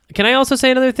again. Can I also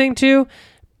say another thing too?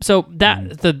 So that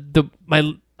I'm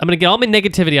going to get all my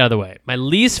negativity out of the way. My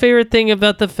least favorite thing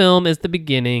about the film is the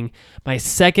beginning. My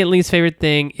second least favorite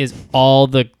thing is all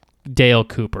the Dale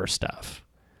Cooper stuff.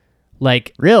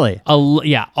 Like really, all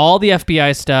the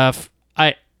FBI stuff.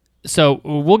 So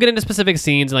we'll get into specific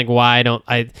scenes and like why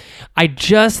I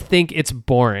just think it's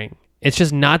boring. It's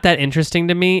just not that interesting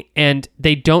to me, and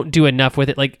they don't do enough with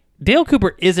it. Like Dale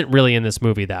Cooper isn't really in this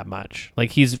movie that much. Like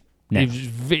he's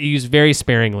used very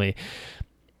sparingly,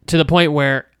 to the point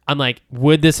where I'm like,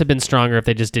 would this have been stronger if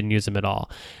they just didn't use him at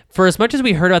all? For as much as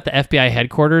we heard about the FBI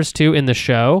headquarters too in the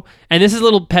show, and this is a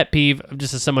little pet peeve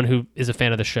just as someone who is a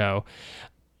fan of the show.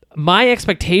 My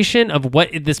expectation of what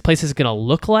this place is going to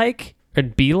look like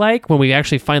and be like when we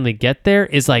actually finally get there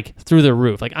is like through the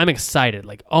roof. Like I'm excited.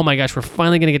 Like, oh my gosh, we're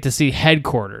finally going to get to see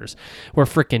headquarters where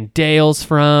freaking Dale's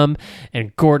from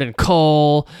and Gordon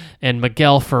Cole and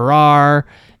Miguel Ferrer.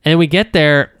 And we get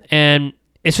there and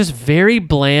it's just very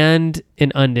bland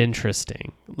and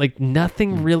uninteresting. Like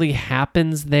nothing really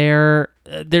happens there.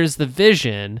 There's the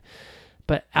vision,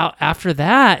 but after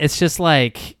that, it's just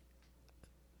like,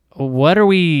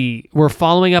 we're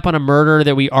following up on a murder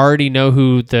that we already know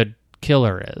who the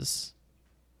killer is.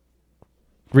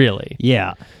 Really?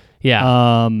 Yeah.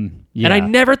 Yeah. And I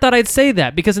never thought I'd say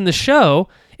that because in the show,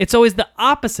 it's always the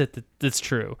opposite that's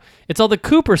true. It's all the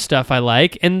Cooper stuff I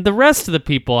like, and the rest of the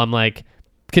people I'm like,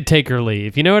 could take or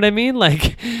leave. You know what I mean?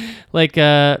 And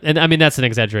I mean, that's an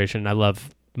exaggeration. I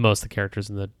love most of the characters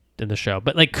in the show,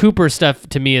 but like Cooper stuff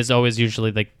to me is always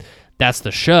usually like, that's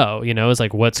the show, is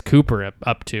like, what's Cooper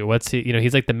up to? What's he,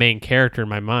 he's like the main character in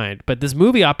my mind. But this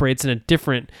movie operates in a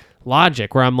different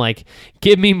logic where I'm like,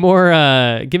 give me more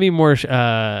Laura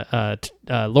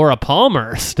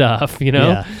Palmer stuff,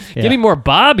 Yeah. Give me more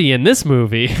Bobby in this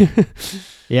movie.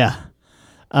 Yeah.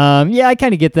 I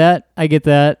kind of get that. I get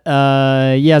that.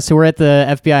 So we're at the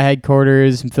FBI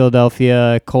headquarters in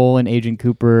Philadelphia. Cole and Agent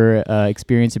Cooper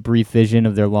experience a brief vision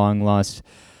of their long-lost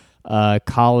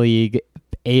colleague,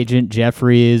 Agent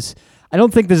Jeffries. I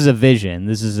don't think this is a vision.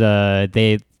 This is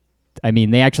they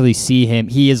actually see him.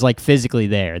 He is like physically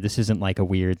there. This isn't like a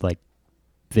weird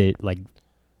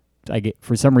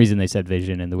for some reason they said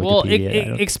vision in the Wikipedia.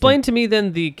 Well, explain to me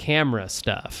then the camera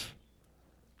stuff.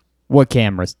 What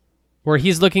cameras? Where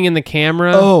he's looking in the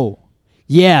camera. Oh,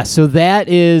 yeah. So that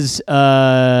is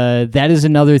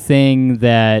another thing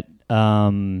that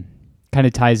kind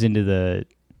of ties into the.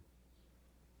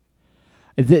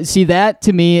 See, that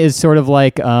to me is sort of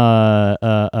like you know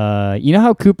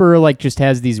how Cooper like just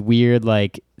has these weird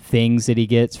like things that he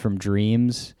gets from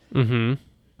dreams,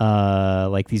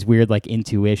 like these weird like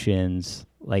intuitions.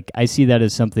 Like I see that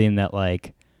as something that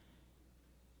like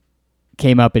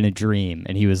came up in a dream,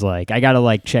 and he was like, I gotta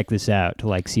like check this out to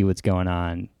like see what's going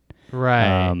on.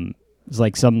 Right. It's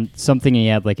like something he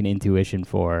had like an intuition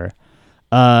for.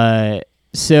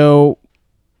 So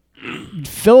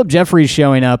Philip Jeffries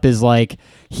showing up is like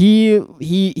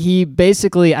he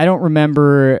basically, I don't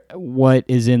remember what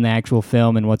is in the actual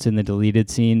film and what's in the deleted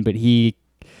scene, but he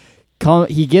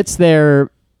gets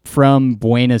there from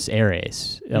Buenos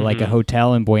Aires, like a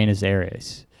hotel in Buenos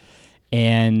Aires,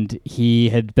 and he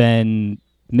had been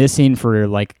missing for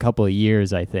like a couple of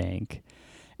years, I think,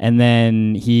 and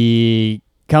then he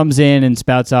comes in and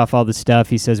spouts off all the stuff.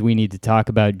 He says, we need to talk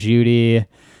about Judy.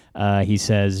 He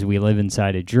says, we live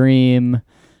inside a dream.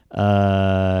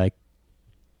 I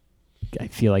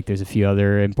feel like there's a few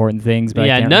other important things, but I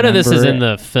can't none remember. of this is in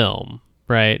the film,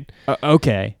 right?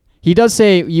 Okay. He does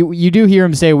say, you do hear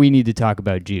him say, we need to talk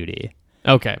about Judy.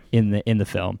 Okay. In the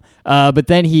film. But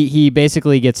then he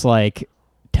basically gets like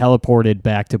teleported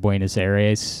back to Buenos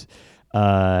Aires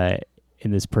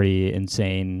in this pretty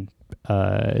insane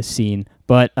scene.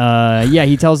 But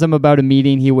he tells them about a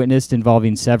meeting he witnessed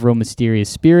involving several mysterious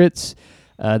spirits,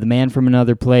 the man from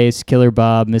another place, Killer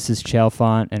Bob, Mrs.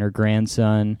 Chalfont, and her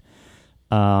grandson.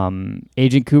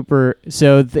 Agent Cooper.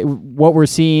 So what we're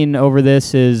seeing over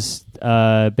this is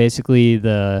basically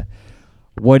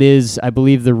what is, I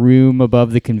believe, the room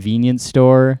above the convenience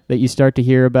store that you start to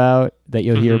hear about, that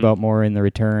you'll hear about more in The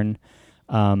Return,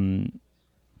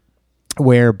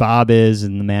 where Bob is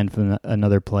and the man from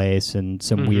another place and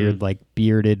some weird, like,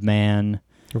 bearded man.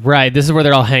 Right. This is where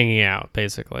they're all hanging out,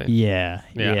 basically. Yeah.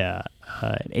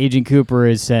 Agent Cooper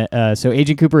is sent. So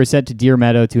Agent Cooper is sent to Deer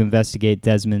Meadow to investigate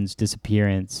Desmond's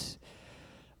disappearance,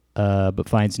 but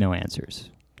finds no answers.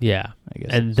 Yeah, I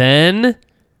guess. And then,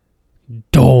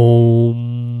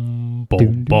 boom,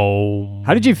 boom, boom.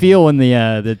 How did you feel when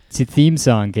the theme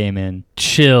song came in?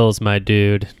 Chills, my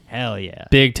dude. Hell yeah,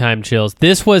 Big time chills.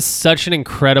 This was such an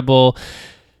incredible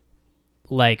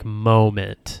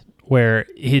moment where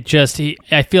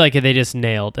I feel like they just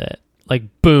nailed it. Like,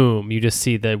 boom, you just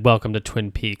see the Welcome to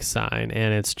Twin Peaks sign,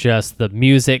 and it's just the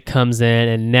music comes in,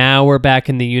 and now we're back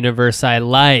in the universe I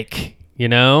like, you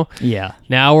know? Yeah.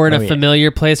 Now we're in a familiar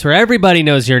place where everybody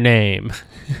knows your name.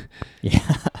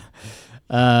 Yeah.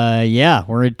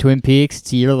 We're in Twin Peaks.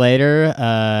 It's a year later.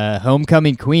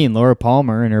 Homecoming queen Laura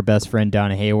Palmer and her best friend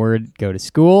Donna Hayward go to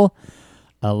school.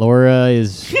 Laura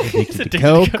is addicted to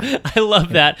coke. I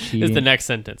love that. Is the next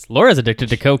sentence. Laura's addicted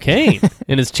to cocaine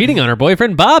and is cheating on her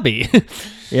boyfriend Bobby.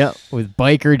 Yep, with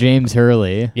biker James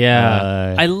Hurley.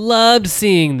 Yeah. I loved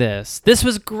seeing this. This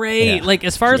was great. Yeah. Like,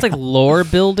 as far as lore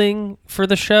building for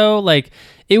the show,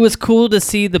 it was cool to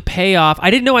see the payoff. I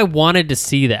didn't know I wanted to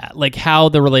see that, how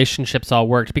the relationships all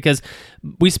worked, because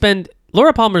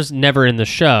Laura Palmer's never in the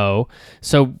show,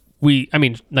 so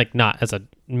not as a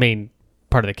main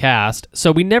part of the cast, so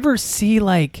we never see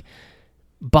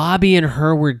Bobby and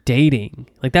her were dating.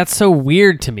 That's so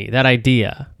weird to me, that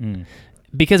idea.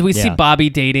 Because we see Bobby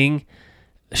dating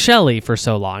Shelley for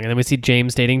so long, and then we see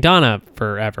James dating Donna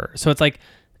forever. So it's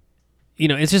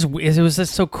it was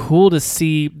just so cool to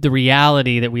see the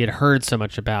reality that we had heard so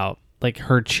much about,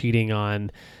 her cheating on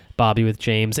Bobby with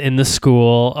James in the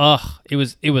school. Ugh, it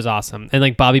was awesome.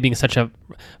 And Bobby being such a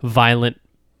violent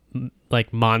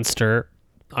monster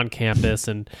on campus,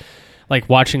 and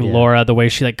watching Laura, the way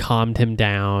she calmed him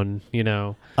down,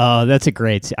 Oh, that's a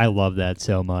great I love that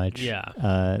so much. Yeah.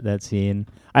 That scene.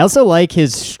 I also like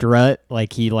his strut.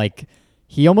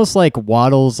 He almost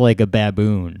waddles like a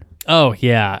baboon. Oh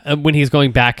yeah. When he's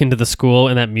going back into the school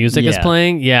and that music is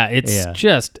playing. Yeah. It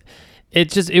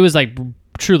was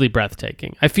truly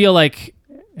breathtaking. I feel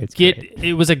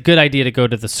it was a good idea to go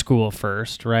to the school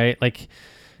first, right?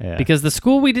 Because the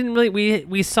school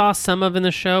we saw some of in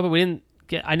the show, but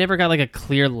I never got a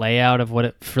clear layout of what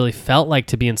it really felt like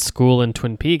to be in school in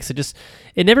Twin Peaks.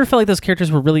 It never felt like those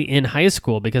characters were really in high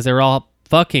school, because they were all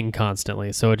fucking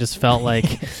constantly. So it just felt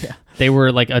like they were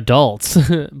adults.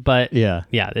 But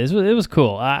it was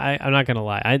cool. I'm not gonna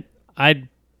lie. I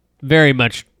very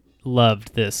much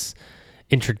loved this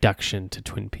introduction to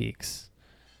Twin Peaks.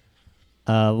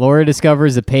 Laura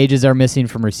discovers the pages are missing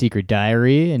from her secret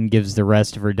diary and gives the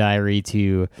rest of her diary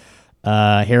to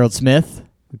Harold Smith,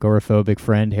 agoraphobic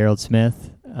friend Harold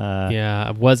Smith.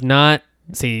 I was not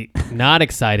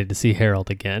excited to see Harold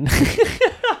again.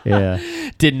 Yeah.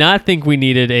 Did not think we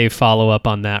needed a follow-up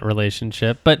on that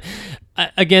relationship. But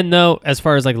again, though, as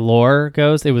far as lore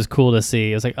goes, it was cool to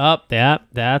see. It was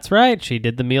that's right. She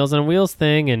did the Meals on Wheels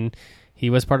thing, and he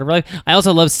was part of her life. I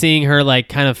also love seeing her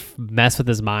kind of mess with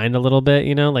his mind a little bit,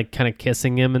 kind of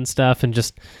kissing him and stuff, and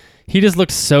he just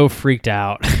looked so freaked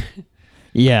out.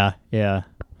 Yeah.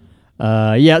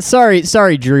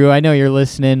 Sorry, Drew. I know you're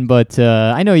listening, but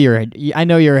I know you're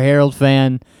a Harold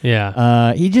fan.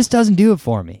 Yeah. He just doesn't do it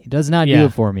for me. He does not do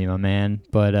it for me, my man.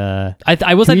 But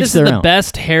I will say this is the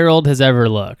best Harold has ever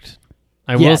looked.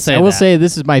 I will say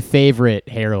this is my favorite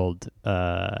Harold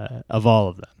of all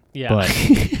of them. Yeah. But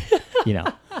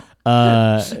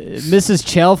Mrs.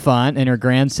 Chalfont and her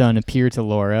grandson appear to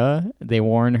Laura. They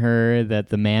warn her that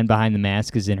the man behind the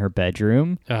mask is in her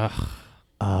bedroom. Ugh.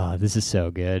 Oh, this is so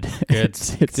good.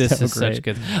 This so is great. such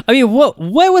good. I mean, what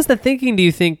was the thinking, do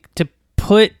you think, to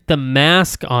put the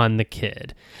mask on the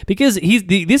kid? Because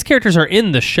these characters are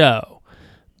in the show,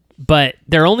 but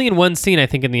they're only in one scene, I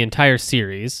think, in the entire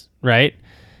series, right?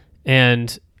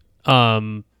 And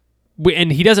and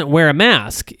he doesn't wear a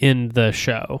mask in the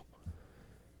show.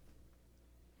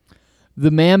 The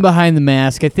man behind the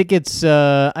mask, I think it's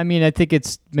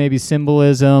maybe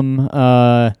symbolism.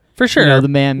 For sure. The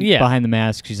man behind the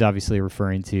mask, she's obviously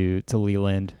referring to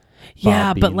Leland.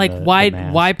 Yeah, but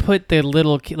why put the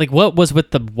little kid, what was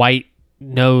with the white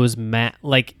nose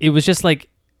mask? It was just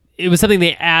it was something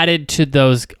they added to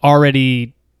those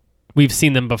already, we've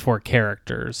seen them before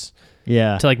characters.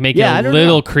 Yeah. To make it a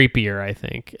little creepier, I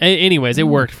think. Anyways, it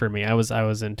worked for me. I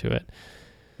was into it.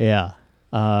 Yeah.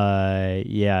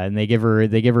 And they give her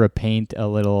a painting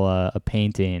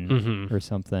or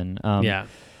something. Yeah.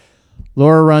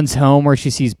 Laura runs home where she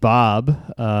sees Bob.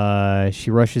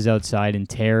 She rushes outside in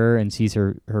terror and sees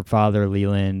her father,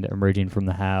 Leland, emerging from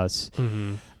the house.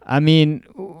 Mm-hmm. I mean,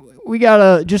 we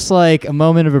got just like a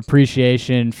moment of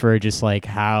appreciation for just like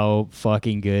how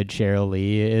fucking good Cheryl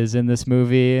Lee is in this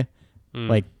movie.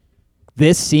 Like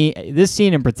this scene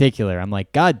in particular, I'm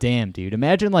like, God damn, dude.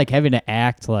 Imagine like having to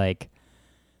act like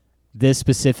this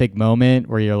specific moment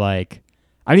where you're like,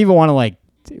 I don't even want to like,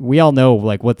 we all know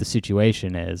like what the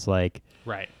situation is. Like,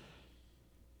 right.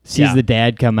 Sees the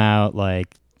dad come out,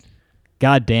 like,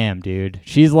 God damn, dude.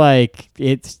 She's like,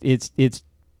 it's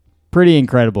pretty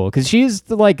incredible because she's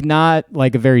like not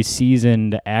like a very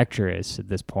seasoned actress at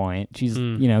this point. She's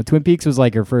Twin Peaks was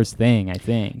like her first thing, I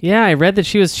think. Yeah, I read that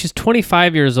she's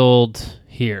 25 years old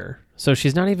here, so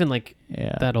she's not even like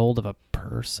that old of a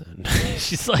person.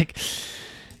 She's like,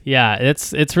 yeah,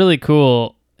 it's really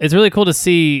cool. It's really cool to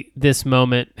see this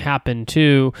moment happen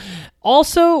too.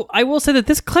 Also, I will say that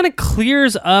this kind of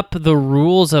clears up the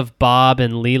rules of Bob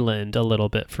and Leland a little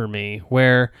bit for me,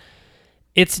 where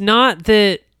it's not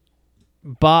that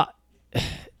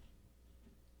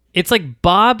it's like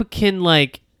Bob can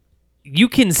like, you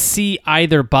can see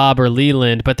either Bob or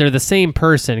Leland, but they're the same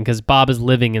person because Bob is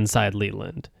living inside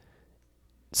Leland.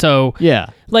 So yeah,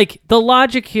 like the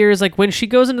logic here is like when she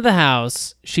goes into the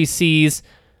house, she sees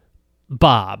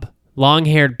Bob,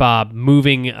 long-haired Bob,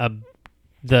 moving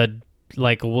the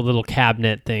like little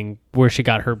cabinet thing where she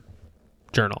got her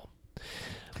journal.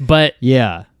 But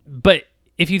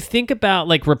if you think about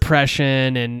like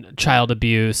repression and child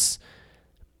abuse,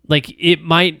 like it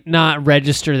might not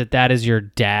register that is your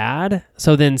dad.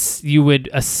 So then you would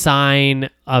assign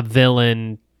a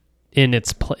villain in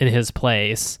his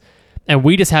place. And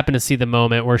we just happen to see the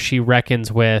moment where she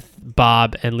reckons with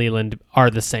Bob and Leland are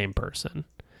the same person.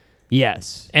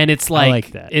 Yes. And it's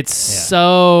like that. It's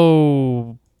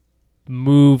so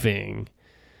moving.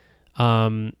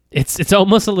 It's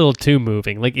almost a little too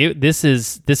moving. Like this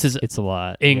is it's a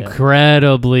lot.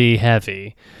 Incredibly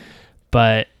heavy.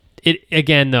 But it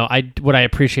again though, what I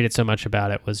appreciated so much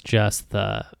about it was just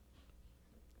the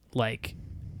like,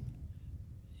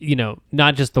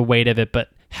 not just the weight of it, but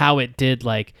how it did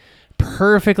like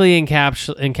perfectly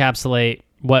encapsulate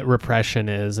what repression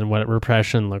is and what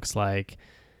repression looks like.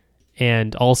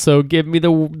 And also give me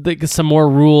some more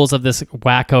rules of this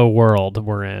wacko world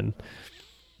we're in.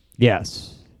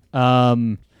 Yes.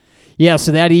 So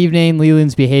that evening,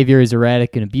 Leland's behavior is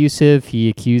erratic and abusive. He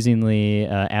accusingly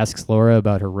asks Laura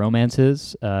about her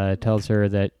romances, tells her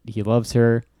that he loves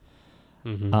her.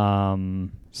 Mm-hmm.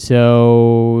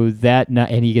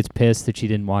 And he gets pissed that she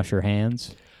didn't wash her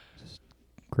hands.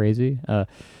 Crazy.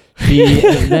 She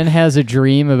then has a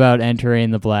dream about entering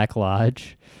the Black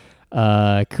Lodge.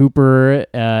 Cooper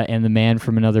and the man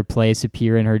from another place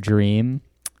appear in her dream.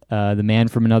 The man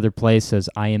from another place says,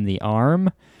 "I am the arm,"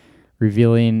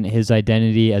 revealing his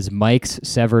identity as Mike's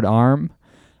severed arm,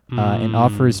 and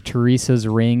offers Teresa's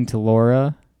ring to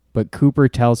Laura, but Cooper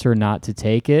tells her not to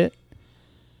take it.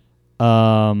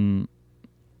 Laura,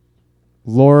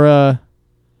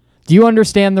 do you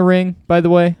understand the ring, by the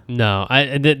way? No,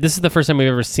 this is the first time we've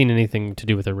ever seen anything to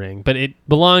do with a ring, but it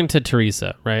belonged to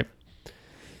Teresa, right?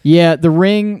 Yeah, the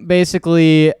ring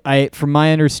basically, from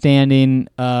my understanding,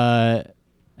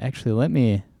 actually, let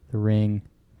me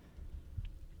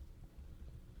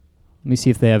see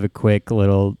if they have a quick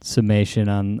little summation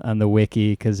on the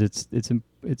wiki because it's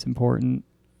important.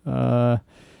 An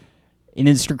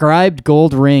inscribed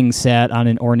gold ring sat on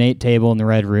an ornate table in the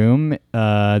Red Room.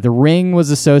 The ring was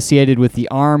associated with the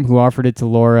arm who offered it to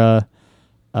Laura.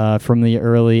 From the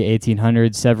early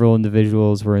 1800s, several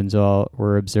individuals were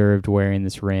observed wearing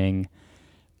this ring.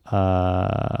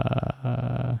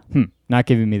 Not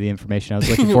giving me the information I was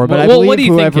looking for, but I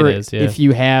believe whoever,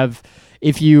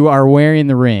 if you are wearing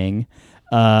the ring,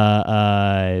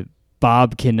 Bob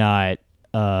cannot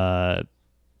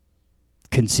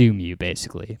consume you,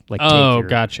 basically. Like,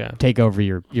 gotcha. Take over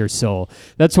your soul.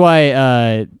 That's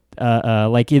why,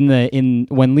 like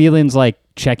when Leland's like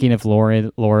checking if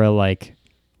Laura like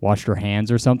washed her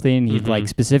hands or something, he like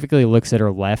specifically looks at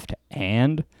her left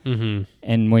hand,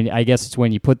 and when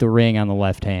you put the ring on the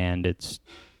left hand, it's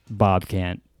Bob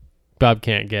can't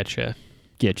get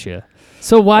you.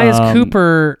 So why is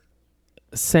Cooper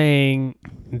saying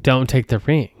don't take the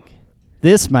ring?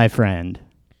 This, my friend,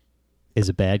 is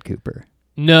a bad Cooper.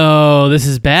 No, this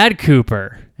is bad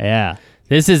Cooper. Yeah.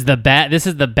 This is the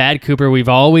bad Cooper we've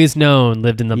always known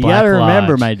lived in the Black Lodge. You gotta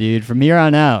remember, my dude, from here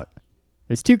on out,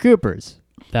 there's two Coopers.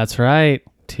 That's right.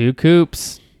 Two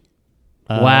Coops.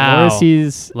 Wow. Laura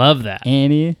sees love that.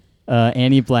 Annie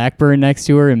Blackburn next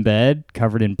to her in bed,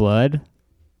 covered in blood.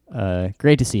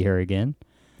 Great to see her again.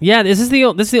 Yeah, this is the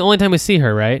only time we see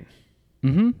her, right?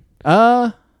 Mm-hmm.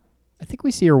 I think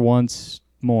we see her once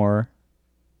more.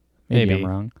 Maybe I'm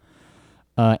wrong.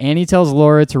 Annie tells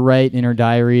Laura to write in her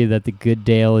diary that the good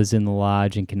Dale is in the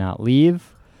lodge and cannot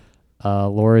leave.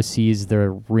 Laura sees the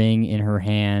ring in her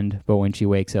hand, but when she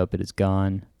wakes up, it is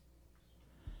gone.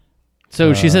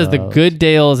 So she says the good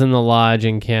Dale is in the lodge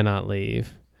and cannot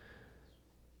leave.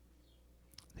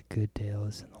 The good Dale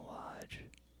is in the lodge.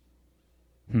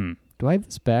 Do I have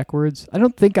this backwards? I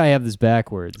don't think I have this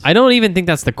backwards. I don't even think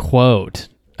that's the quote.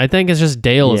 I think it's just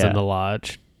Dale is in the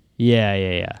lodge.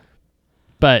 Yeah.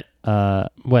 But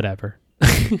whatever.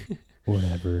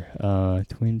 Whatever.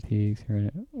 Twin Peaks.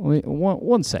 Wait,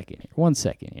 one second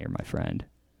here, my friend.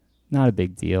 Not a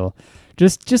big deal.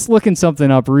 Just looking something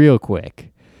up real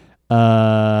quick.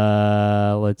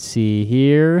 Let's see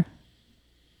here.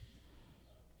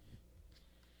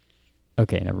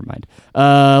 Okay, never mind.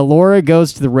 Laura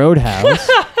goes to the Roadhouse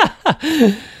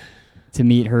to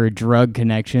meet her drug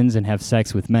connections and have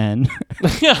sex with men.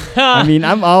 I mean,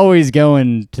 I'm always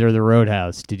going to the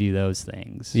Roadhouse to do those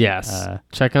things. Yes.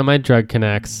 Check on my drug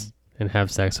connects and have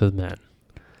sex with men.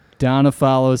 Donna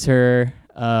follows her,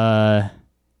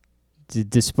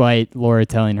 despite Laura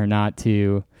telling her not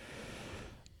to.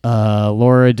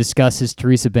 Laura discusses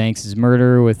Teresa Banks'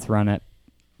 murder with Ronette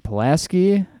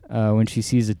Pulaski when she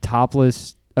sees a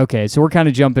topless... Okay, so we're kind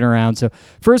of jumping around. So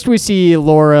first we see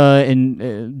Laura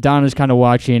and Donna's kind of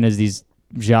watching as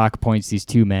Jacques points these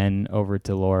two men over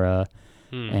to Laura.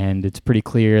 And it's pretty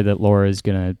clear that Laura's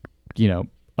going to,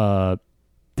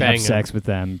 have sex with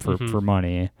them for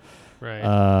money.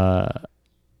 Right.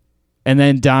 And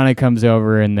then Donna comes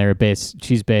over and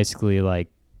she's basically like,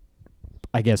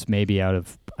 I guess maybe out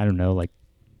of, I don't know, like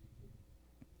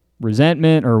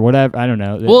resentment or whatever. I don't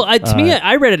know. Well, to me,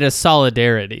 I read it as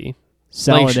solidarity.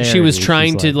 Like she was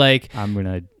trying to I'm going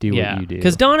to do what you do.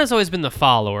 Because Donna's always been the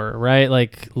follower, right?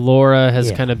 Like Laura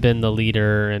has kind of been the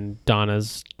leader and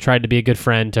Donna's tried to be a good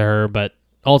friend to her, but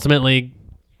ultimately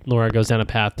Laura goes down a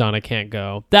path Donna can't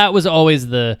go. That was always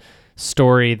the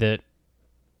story that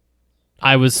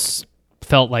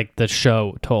felt like the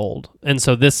show told. And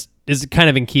so this is kind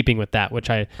of in keeping with that, which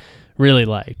I really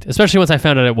liked, especially once I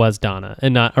found out it was Donna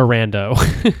and not a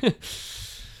rando.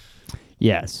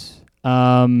 Yes. They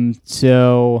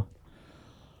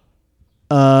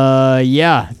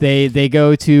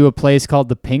go to a place called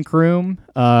the Pink Room,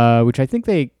 which I think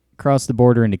they cross the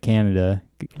border into Canada.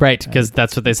 Right, because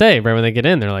that's what they say right when they get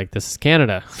in. They're like, "This is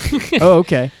Canada." Oh,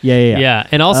 okay. Yeah. Yeah,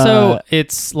 and also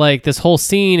it's like this whole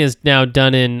scene is now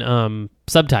done in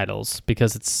subtitles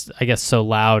because it's, I guess, so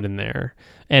loud in there,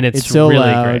 and it's so really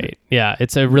loud. Great. Yeah,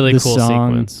 it's a really cool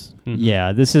sequence. Mm-hmm.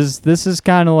 Yeah, this is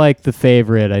kind of like the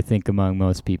favorite, I think, among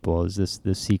most people. Is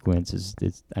this sequence is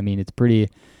I mean, it's pretty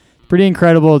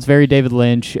incredible. It's very David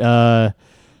Lynch.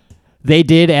 They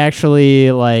did actually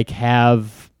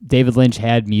have David Lynch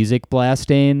had music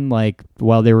blasting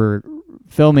while they were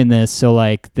filming this, so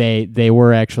they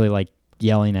were actually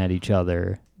yelling at each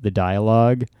other, the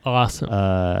dialogue. Awesome.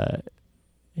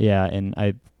 Yeah, and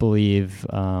I believe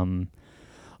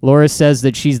Laura says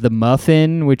that she's the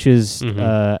muffin, which is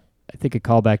I think a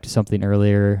callback to something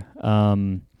earlier.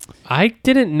 I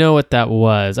didn't know what that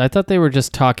was. I thought they were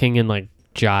just talking in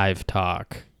jive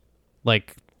talk,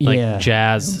 like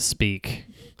jazz speak.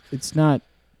 It's not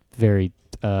very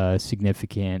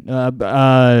significant.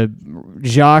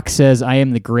 Jacques says, "I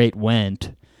am the Great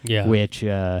Went," which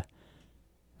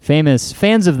famous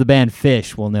fans of the band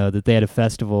Fish will know that they had a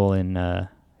festival in I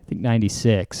think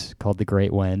 '96 called the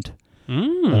Great Went,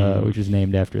 which is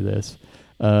named after this.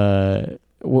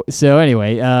 So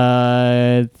anyway,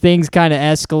 things kind of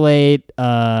escalate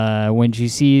when she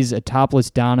sees a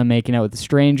topless Donna making out with a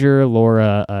stranger.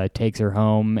 Laura takes her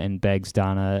home and begs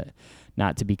Donna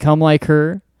not to become like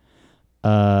her.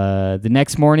 The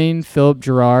next morning, Philip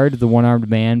Gerard, the one-armed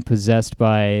man possessed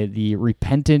by the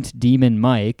repentant demon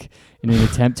Mike, in an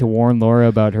attempt to warn Laura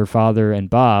about her father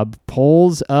and Bob,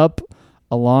 pulls up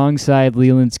alongside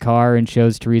Leland's car and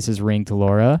shows Teresa's ring to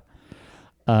Laura.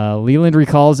 Leland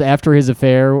recalls after his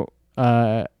affair.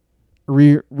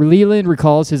 Leland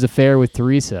recalls his affair with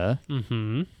Teresa.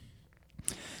 Mm-hmm.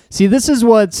 See, this is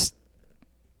what's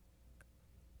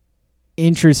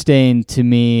interesting to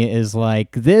me is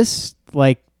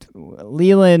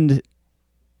Leland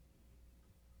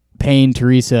paying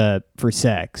Teresa for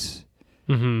sex.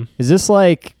 Mm-hmm. Is this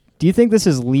do you think this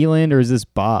is Leland or is this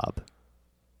Bob?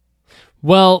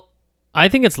 Well, I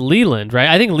think it's Leland, right?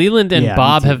 I think Leland and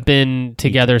Bob have been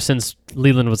together since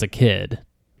Leland was a kid.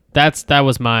 That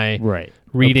was my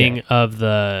reading of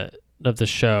the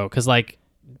show, because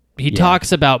he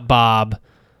talks about Bob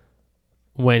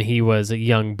when he was a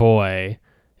young boy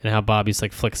and how Bob used to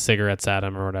flick cigarettes at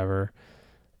him or whatever.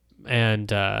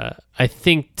 And I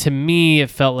think to me, it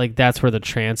felt like that's where the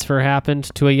transfer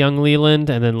happened to a young Leland,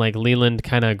 and then like Leland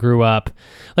kind of grew up.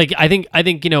 Like I think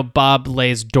Bob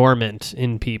lays dormant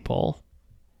in people.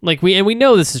 Like we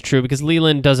know this is true because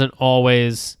Leland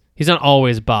he's not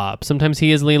always Bob. Sometimes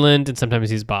he is Leland, and sometimes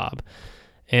he's Bob.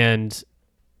 And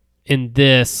in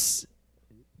this,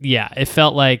 yeah, it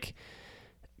felt like.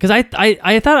 Because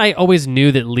I thought I always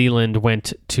knew that Leland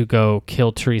went to go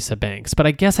kill Teresa Banks, but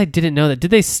I guess I didn't know that. Did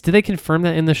they confirm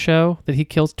that in the show that he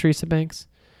kills Teresa Banks?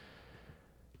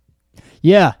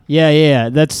 Yeah.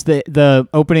 That's the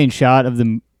opening shot of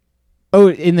the. Oh,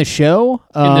 in the show.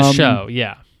 In the show,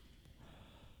 yeah.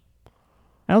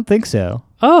 I don't think so.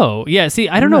 Oh, yeah. See,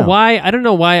 I don't know why. I don't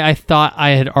know why I thought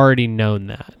I had already known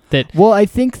that. Well, I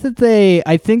think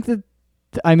that.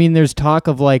 I mean, there's talk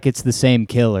of like it's the same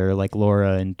killer, like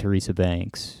Laura and Teresa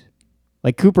Banks.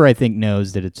 Like Cooper, I think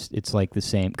knows that it's like the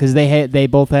same because they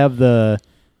both have the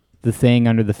thing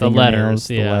under the fingernails,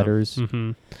 the letters.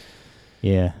 Mm-hmm.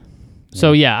 Yeah.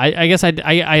 So yeah, I guess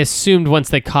I assumed once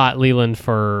they caught Leland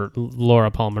for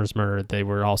Laura Palmer's murder, they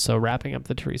were also wrapping up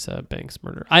the Teresa Banks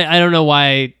murder. I don't know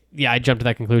why. Yeah, I jumped to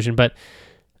that conclusion, but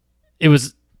it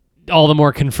was all the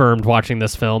more confirmed watching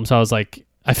this film. So I was like.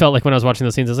 I felt like when I was watching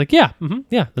those scenes, I was like, yeah,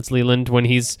 that's Leland when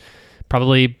he's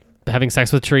probably having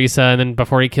sex with Teresa and then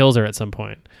before he kills her at some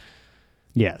point.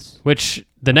 Yes. Which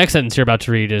the next sentence you're about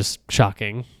to read is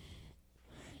shocking.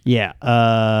 Yeah.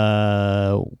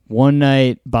 One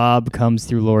night, Bob comes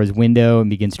through Laura's window and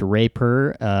begins to rape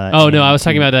her. No, I was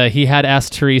talking about he had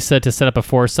asked Teresa to set up a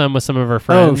foursome with some of her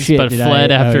friends, but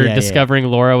fled after discovering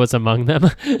Laura was among them.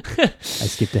 I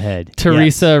skipped ahead.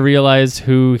 Teresa realized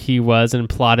who he was and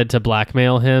plotted to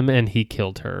blackmail him, and he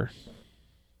killed her.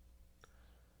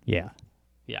 Yeah.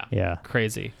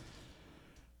 Crazy.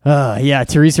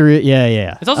 Teresa.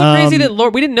 Yeah. It's also crazy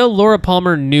that we didn't know Laura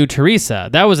Palmer knew Teresa.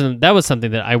 That was something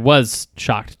that I was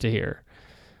shocked to hear.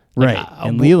 Like, right,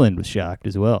 and Leland was shocked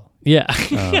as well. Yeah,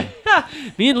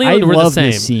 me and Leland were the same. I love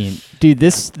this scene, dude.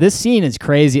 This scene is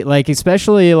crazy. Like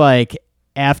especially like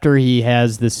after he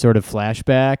has this sort of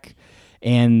flashback,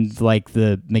 and like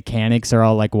the mechanics are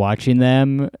all like watching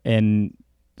them, and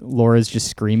Laura's just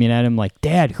screaming at him like,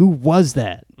 "Dad, who was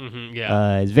that?" Mm-hmm,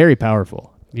 yeah, it's very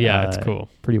powerful. Yeah, it's cool.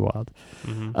 Pretty wild.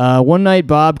 Mm-hmm. One night,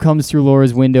 Bob comes through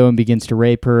Laura's window and begins to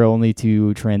rape her, only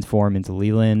to transform into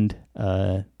Leland.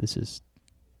 This is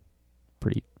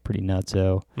pretty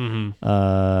nutso.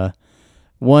 Mm-hmm.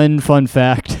 One fun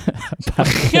fact about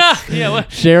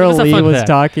Cheryl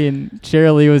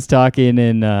Lee was talking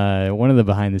in one of the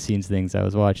behind the scenes things I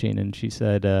was watching, and she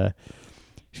said.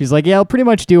 She's like, yeah, I'll pretty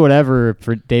much do whatever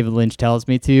David Lynch tells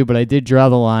me to, but I did draw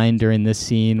the line during this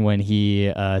scene when he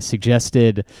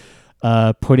suggested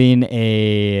putting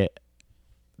a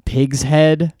pig's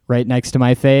head right next to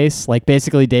my face. Like,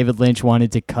 basically, David Lynch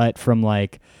wanted to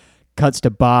cuts to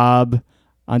Bob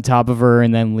on top of her,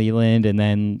 and then Leland, and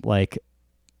then, like,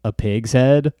 a pig's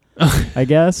head, I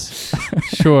guess.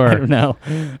 Sure. I don't know.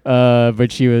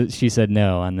 But she said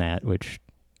no on that, which,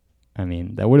 I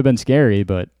mean, that would have been scary,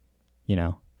 but, you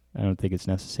know. I don't think it's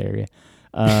necessary.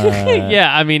 Yeah,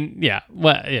 I mean, yeah.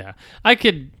 Well, yeah. I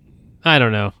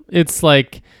don't know. It's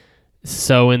like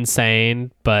so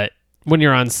insane, but when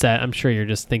you're on set, I'm sure you're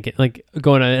just thinking like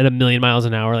going at 1,000,000 miles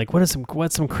an hour, like what's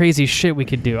some crazy shit we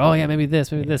could do? Oh yeah, maybe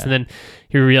this, and then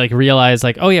you realize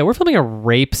like, oh yeah, we're filming a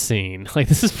rape scene. Like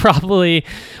this is we probably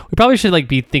should like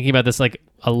be thinking about this like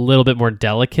a little bit more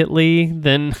delicately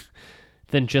than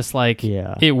just like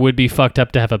it would be fucked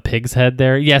up to have a pig's head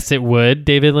there. Yes, it would,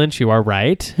 David Lynch. You are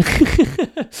right.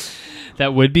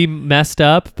 That would be messed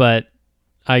up, but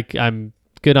I'm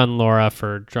good on Laura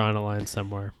for drawing a line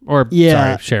somewhere. Or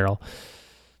sorry, Cheryl.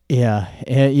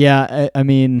 Yeah. I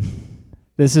mean,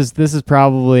 this is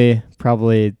probably.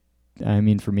 I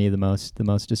mean, for me, the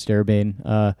most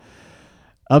disturbing.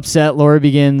 Upset, Laura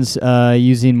begins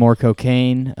using more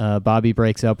cocaine. Bobby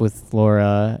breaks up with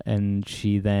Laura, and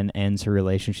she then ends her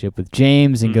relationship with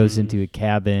James and goes into a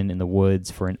cabin in the woods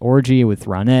for an orgy with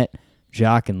Ronette,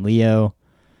 Jacques, and Leo.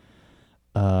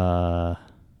 Let's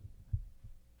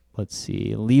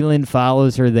see. Leland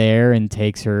follows her there and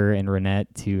takes her and Ronette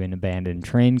to an abandoned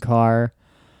train car.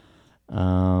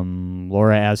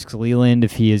 Laura asks Leland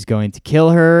if he is going to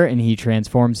kill her, and he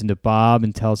transforms into Bob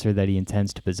and tells her that he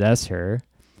intends to possess her.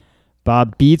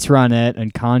 Bob beats Ronette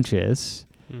unconscious.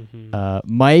 Mm-hmm.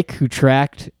 Mike, who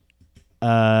tracked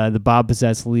the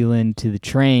Bob-possessed Leland to the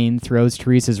train, throws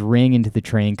Teresa's ring into the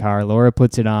train car. Laura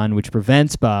puts it on, which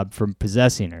prevents Bob from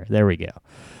possessing her. There we go.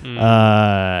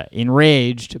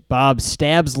 Enraged, Bob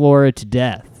stabs Laura to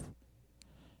death.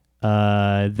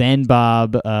 Then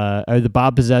the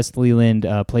Bob possessed Leland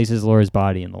places Laura's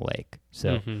body in the lake.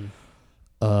 So,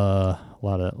 a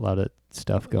lot of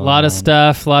stuff going on. A lot of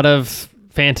stuff, a lot of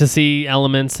fantasy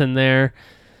elements in there.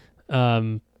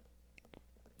 Love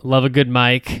a good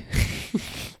Mike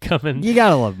coming. You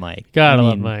gotta love Mike.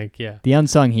 Love Mike, yeah. The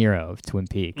unsung hero of Twin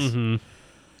Peaks.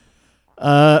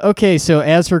 Okay, so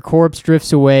as her corpse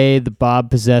drifts away, the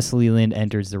Bob-possessed Leland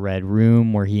enters the Red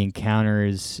Room, where he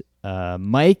encounters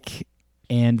Mike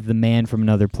and the man from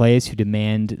another place who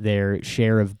demand their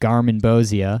share of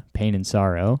Garmonbozia, pain and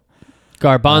sorrow.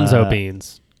 Garbanzo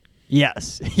beans.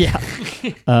 Yes, yeah.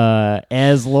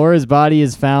 As Laura's body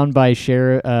is found by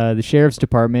the sheriff's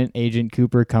department, Agent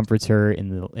Cooper comforts her in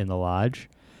the lodge.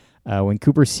 When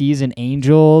Cooper sees an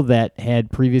angel that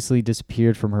had previously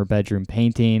disappeared from her bedroom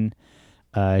painting,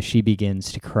 she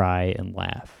begins to cry and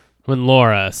laugh. When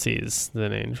Laura sees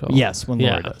an angel. Yes, when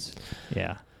Laura does.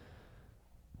 Yeah.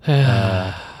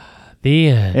 The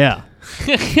end. Yeah.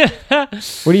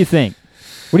 What do you think?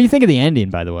 What do you think of the ending,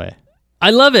 by the way? I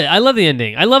love it. I love the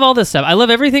ending. I love all this stuff. I love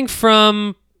everything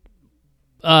from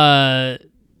 1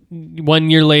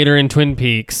 year later in Twin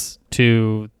Peaks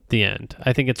to the end.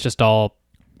 I think it's just all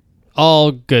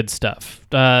good stuff.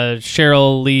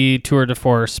 Cheryl Lee tour de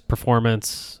force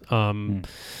performance. Fucking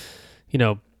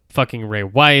Ray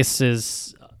Weiss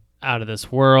is out of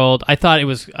this world. I thought it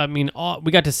was. I mean,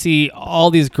 we got to see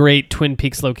all these great Twin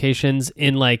Peaks locations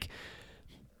in like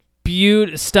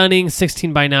stunning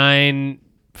 16:9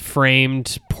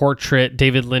 framed portrait,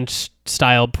 David Lynch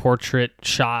style portrait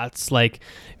shots. Like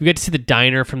we get to see the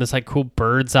diner from this like cool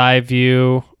bird's eye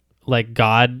view, like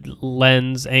God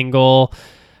lens angle,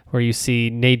 where you see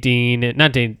Norma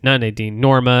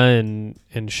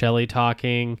and Shelley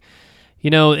talking.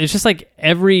 It's just like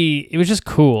it was just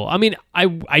cool. I mean,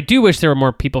 I do wish there were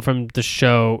more people from the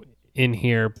show in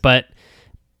here, but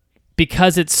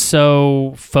because it's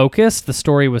so focused, the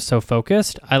story was so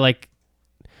focused, I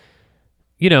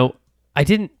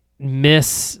didn't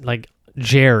miss like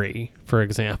Jerry, for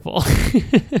example.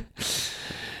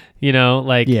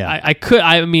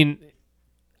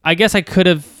 I guess I could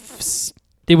have,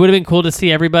 it would have been cool to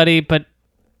see everybody, but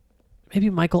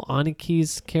maybe Michael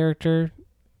Oneke's character.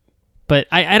 But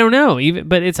I don't know.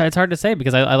 But it's hard to say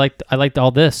because I liked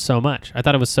all this so much. I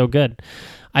thought it was so good.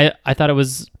 I thought it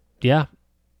was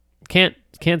can't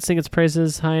sing its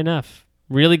praises high enough.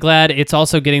 Really glad it's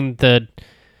also getting the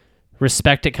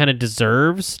respect it kind of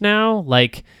deserves now.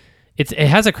 Like it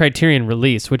has a Criterion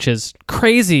release, which is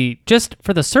crazy just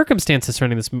for the circumstances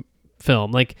surrounding this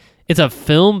film. Like it's a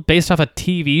film based off a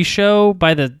TV show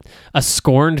by a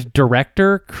scorned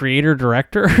creator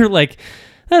director. Like.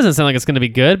 That doesn't sound like it's going to be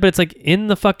good, but it's like in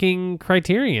the fucking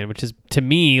Criterion, which is to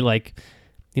me like,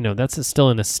 that's still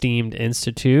an esteemed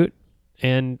institute.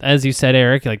 And as you said,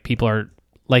 Eric, like people are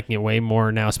liking it way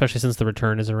more now, especially since The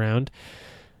Return is around.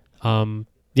 I like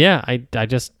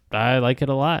it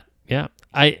a lot. Yeah.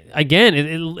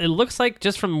 It looks like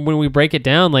just from when we break it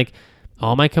down, like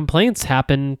all my complaints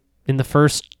happen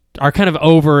are kind of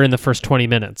over in the first 20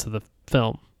 minutes of the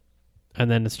film.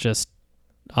 And then it's just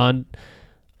on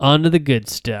to the good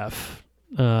stuff.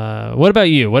 What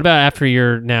about you? What about after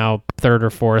your now third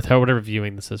or fourth, whatever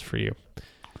viewing this is for you?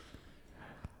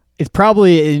 It's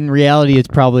probably, in reality, it's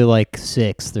probably like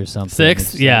sixth or something.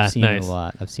 Sixth? Yeah, I've seen nice. it a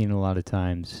lot. I've seen it a lot of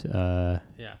times. Yeah.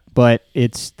 But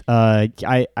it's, I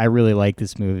really like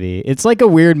this movie. It's like a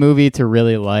weird movie to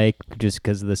really like just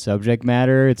because of the subject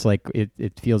matter. It's like,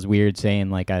 it feels weird saying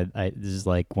like, this is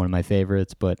like one of my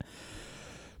favorites, but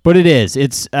it is.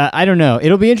 It's I don't know.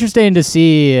 It'll be interesting to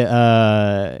see.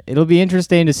 It'll be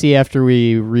interesting to see after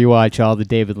we rewatch all the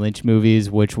David Lynch movies,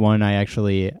 which one I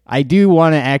do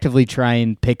want to actively try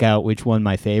and pick out which one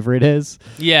my favorite is.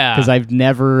 Yeah. Because I've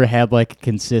never had like a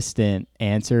consistent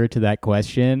answer to that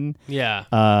question. Yeah.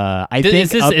 I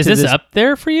think is this up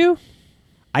there for you?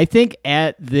 I think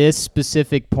at this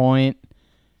specific point,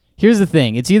 here's the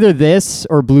thing: it's either this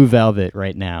or Blue Velvet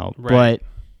right now. Right. But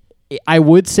I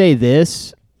would say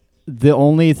this. The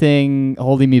only thing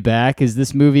holding me back is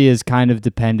this movie is kind of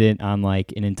dependent on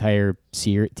like an entire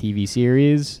TV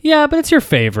series. Yeah, but it's your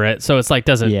favorite, so it's like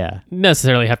doesn't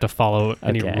necessarily have to follow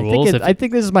any rules. I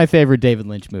think this is my favorite David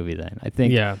Lynch movie. Then I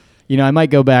think, yeah, I might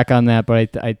go back on that,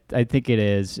 but I think it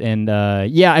is. And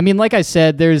I mean, like I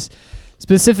said, there's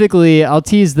specifically, I'll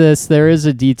tease this. There is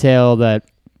a detail that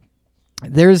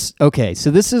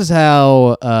so this is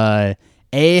how.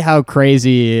 How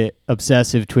crazy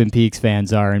obsessive Twin Peaks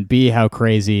fans are, and B, how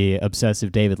crazy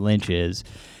obsessive David Lynch is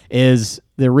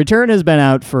The Return has been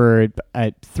out for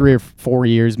 3 or 4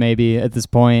 years maybe at this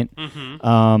point.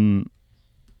 Mm-hmm.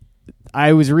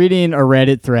 I was reading a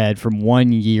Reddit thread from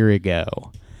 1 year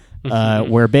ago,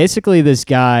 where basically this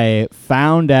guy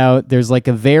found out there's like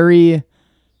a very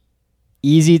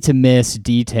easy to miss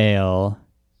detail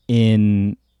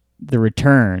in The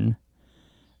Return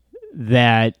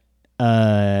that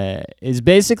is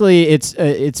basically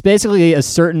it's basically a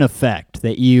certain effect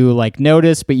that you like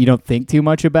notice but you don't think too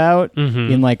much about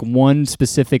in like one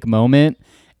specific moment,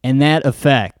 and that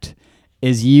effect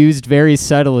is used very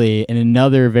subtly in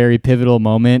another very pivotal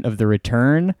moment of The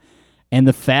Return. And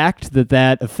the fact that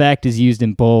that effect is used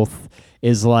in both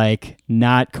is like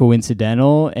not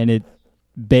coincidental, and it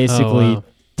basically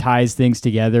ties things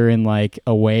together in like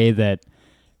a way that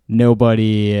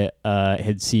nobody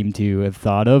had seemed to have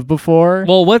thought of before.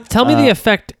 Well, tell me the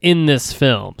effect in this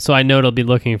film, so I know to be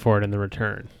looking for it in The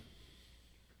Return.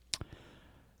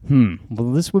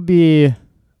 Well, this would be...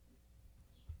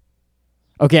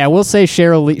 Okay, I will say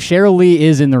Cheryl Lee. Cheryl Lee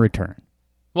is in The Return.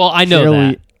 Well, I know Cheryl that.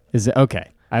 Lee is okay.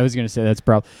 I was going to say that's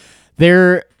probably...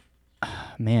 There...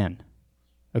 Man.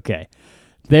 Okay.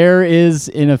 There is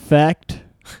an effect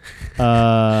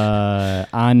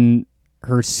on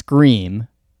her scream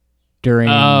during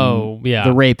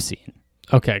the rape scene.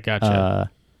 Okay,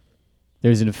 gotcha.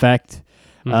 There's an effect.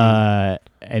 And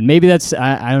maybe that's...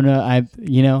 I don't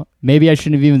know. Maybe I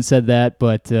shouldn't have even said that,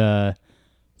 but...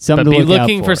 something but to be look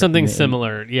looking out for something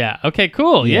similar. Yeah. Okay,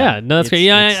 cool. Yeah. Yeah. No, that's great.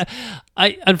 Yeah.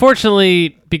 I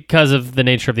unfortunately, because of the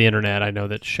nature of the internet, I know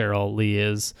that Cheryl Lee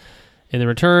is in The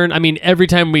Return. I mean, every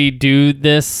time we do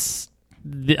this,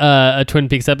 a Twin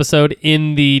Peaks episode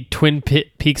in the Twin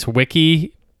Peaks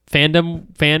wiki fan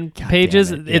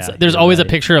pages, there's always a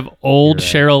picture of old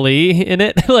Cheryl Lee in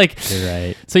it. Like, you're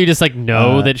right. So you just like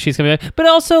know that she's coming back. But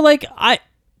also like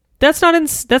that's not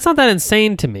that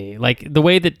insane to me. Like the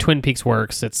way that Twin Peaks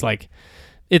works, it's like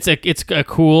it's a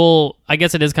cool. I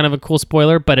guess it is kind of a cool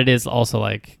spoiler, but it is also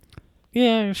like,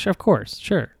 yeah, sure, of course,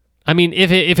 sure. I mean,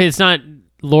 if it's not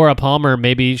Laura Palmer,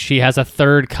 maybe she has a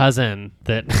third cousin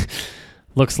that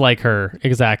looks like her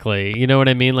exactly. You know what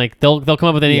I mean? Like they'll come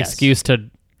up with any excuse to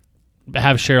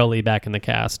have Cheryl Lee back in the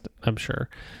cast, I'm sure.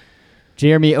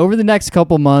 Jeremy, over the next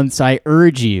couple months, I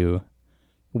urge you,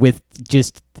 with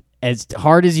just as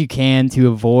hard as you can, to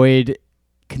avoid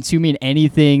consuming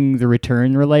anything The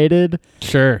Return related.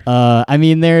 Sure. I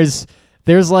mean, there's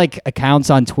like accounts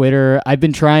on Twitter. I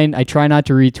try not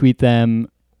to retweet them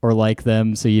or like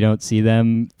them so you don't see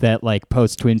them, that like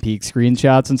post Twin Peaks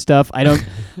screenshots and stuff. I don't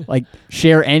like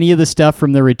share any of the stuff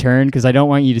from The Return because I don't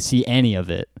want you to see any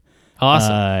of it.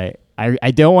 Awesome.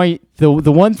 I don't want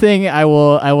the one thing I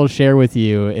will share with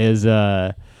you is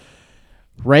right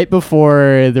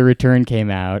before The Return came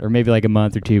out, or maybe like a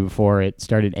month or two before it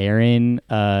started airing,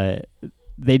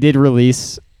 they did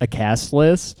release a cast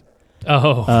list.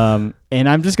 Oh. And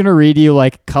I'm just gonna read you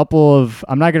like a couple of.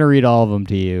 I'm not gonna read all of them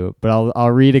to you, but I'll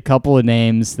read a couple of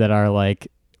names that are like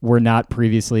were not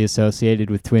previously associated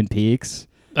with Twin Peaks.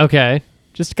 Okay.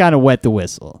 Just to kind of wet the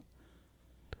whistle.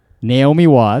 Naomi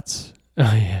Watts.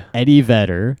 Oh yeah. Eddie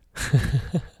Vedder.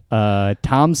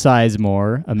 Tom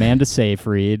Sizemore. Amanda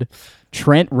Seyfried.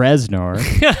 Trent Reznor.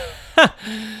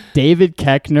 David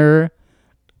Koechner.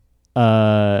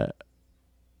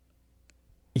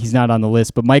 He's not on the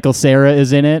list, but Michael Cera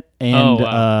is in it, and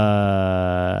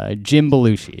Jim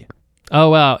Belushi. Oh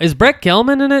wow! Is Brett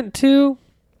Gelman in it too?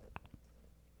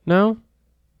 No.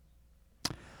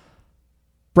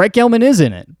 Brett Gelman is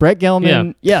in it. Brett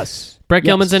Gelman, yes. Brett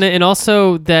Gelman's in it, and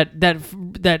also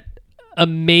that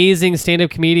amazing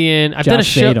stand-up comedian. I've done a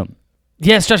show. Fadum.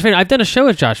 Yes, Josh Fadum. I've done a show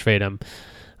with Josh Fadum.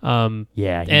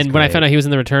 Yeah, and when I found out he was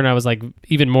in The Return, I was like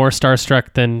even more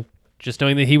starstruck than just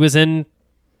knowing that he was in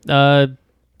 30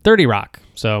 Rock.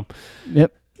 So,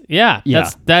 yep. Yeah.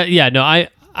 That's that. Yeah. No,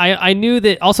 I knew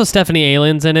that. Also, Stephanie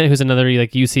Aylin's in it, who's another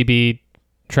like UCB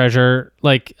treasure.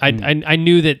 Like I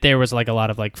knew that there was like a lot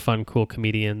of like fun, cool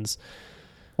comedians.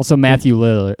 Also, Matthew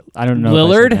Lillard. I don't know.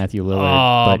 Lillard? If I said Matthew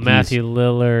Lillard. Oh, Matthew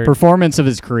Lillard. Performance of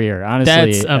his career.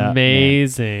 Honestly, that's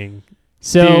amazing.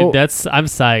 So dude, I'm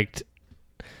psyched.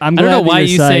 I don't know why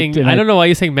you saying. I don't know why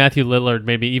you saying Matthew Lillard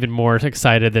made me even more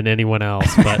excited than anyone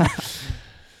else. But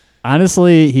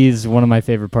honestly, he's one of my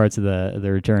favorite parts of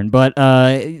the Return. But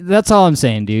that's all I'm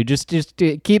saying, dude. Just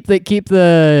keep your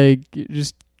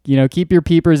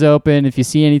peepers open. If you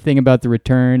see anything about the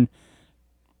Return,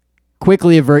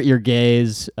 quickly avert your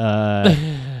gaze.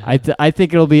 I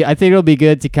think it'll be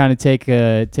good to kind of take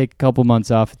a couple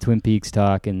months off of Twin Peaks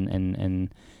talk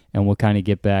and we'll kind of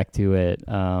get back to it.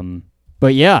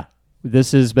 But yeah,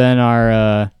 this has been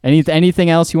our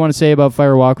anything else you want to say about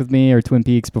Fire Walk with Me or Twin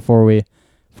Peaks before we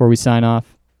sign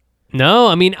off? No,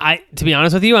 I mean, to be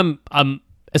honest with you, I'm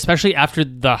especially after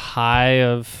the high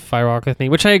of Fire Walk With Me,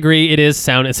 which I agree, it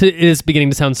is beginning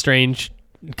to sound strange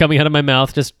coming out of my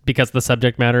mouth just because the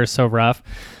subject matter is so rough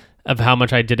of how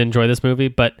much I did enjoy this movie.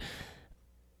 But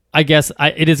I guess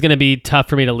it is going to be tough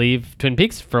for me to leave Twin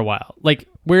Peaks for a while. Like,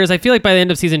 whereas I feel like by the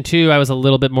end of season 2, I was a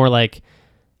little bit more like,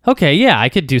 okay, yeah, I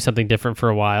could do something different for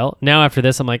a while. Now after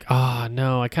this, I'm like, oh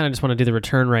no, I kind of just want to do The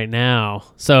Return right now.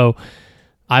 So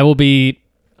I will be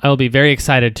very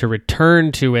excited to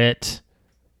return to it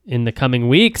in the coming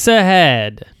weeks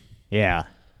ahead. Yeah.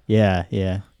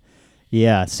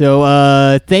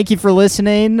 So thank you for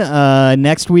listening.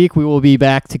 Next week we will be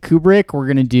back to Kubrick. We're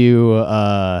gonna do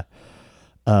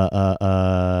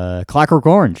Clockwork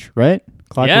Orange, right?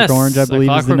 Clockwork Orange, I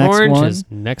believe, is the next Orange one. is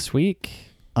next week.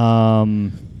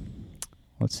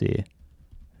 Let's see.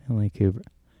 Stanley Kubrick.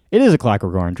 It is a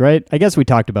Clockwork Orange, right? I guess we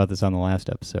talked about this on the last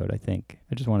episode, I think.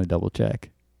 I just want to double check.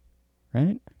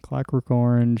 Right? Clockwork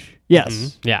Orange. Yes.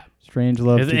 Mm-hmm. Yeah. Strange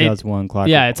Love, 2001, Clockwork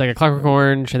Yeah, it's like a Clockwork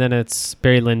Orange, and then it's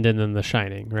Barry Lyndon and The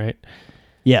Shining, right?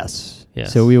 Yes.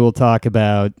 So we will talk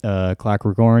about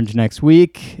Clockwork Orange next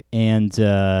week. And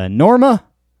Norma,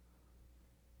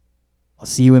 I'll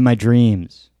see you in my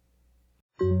dreams.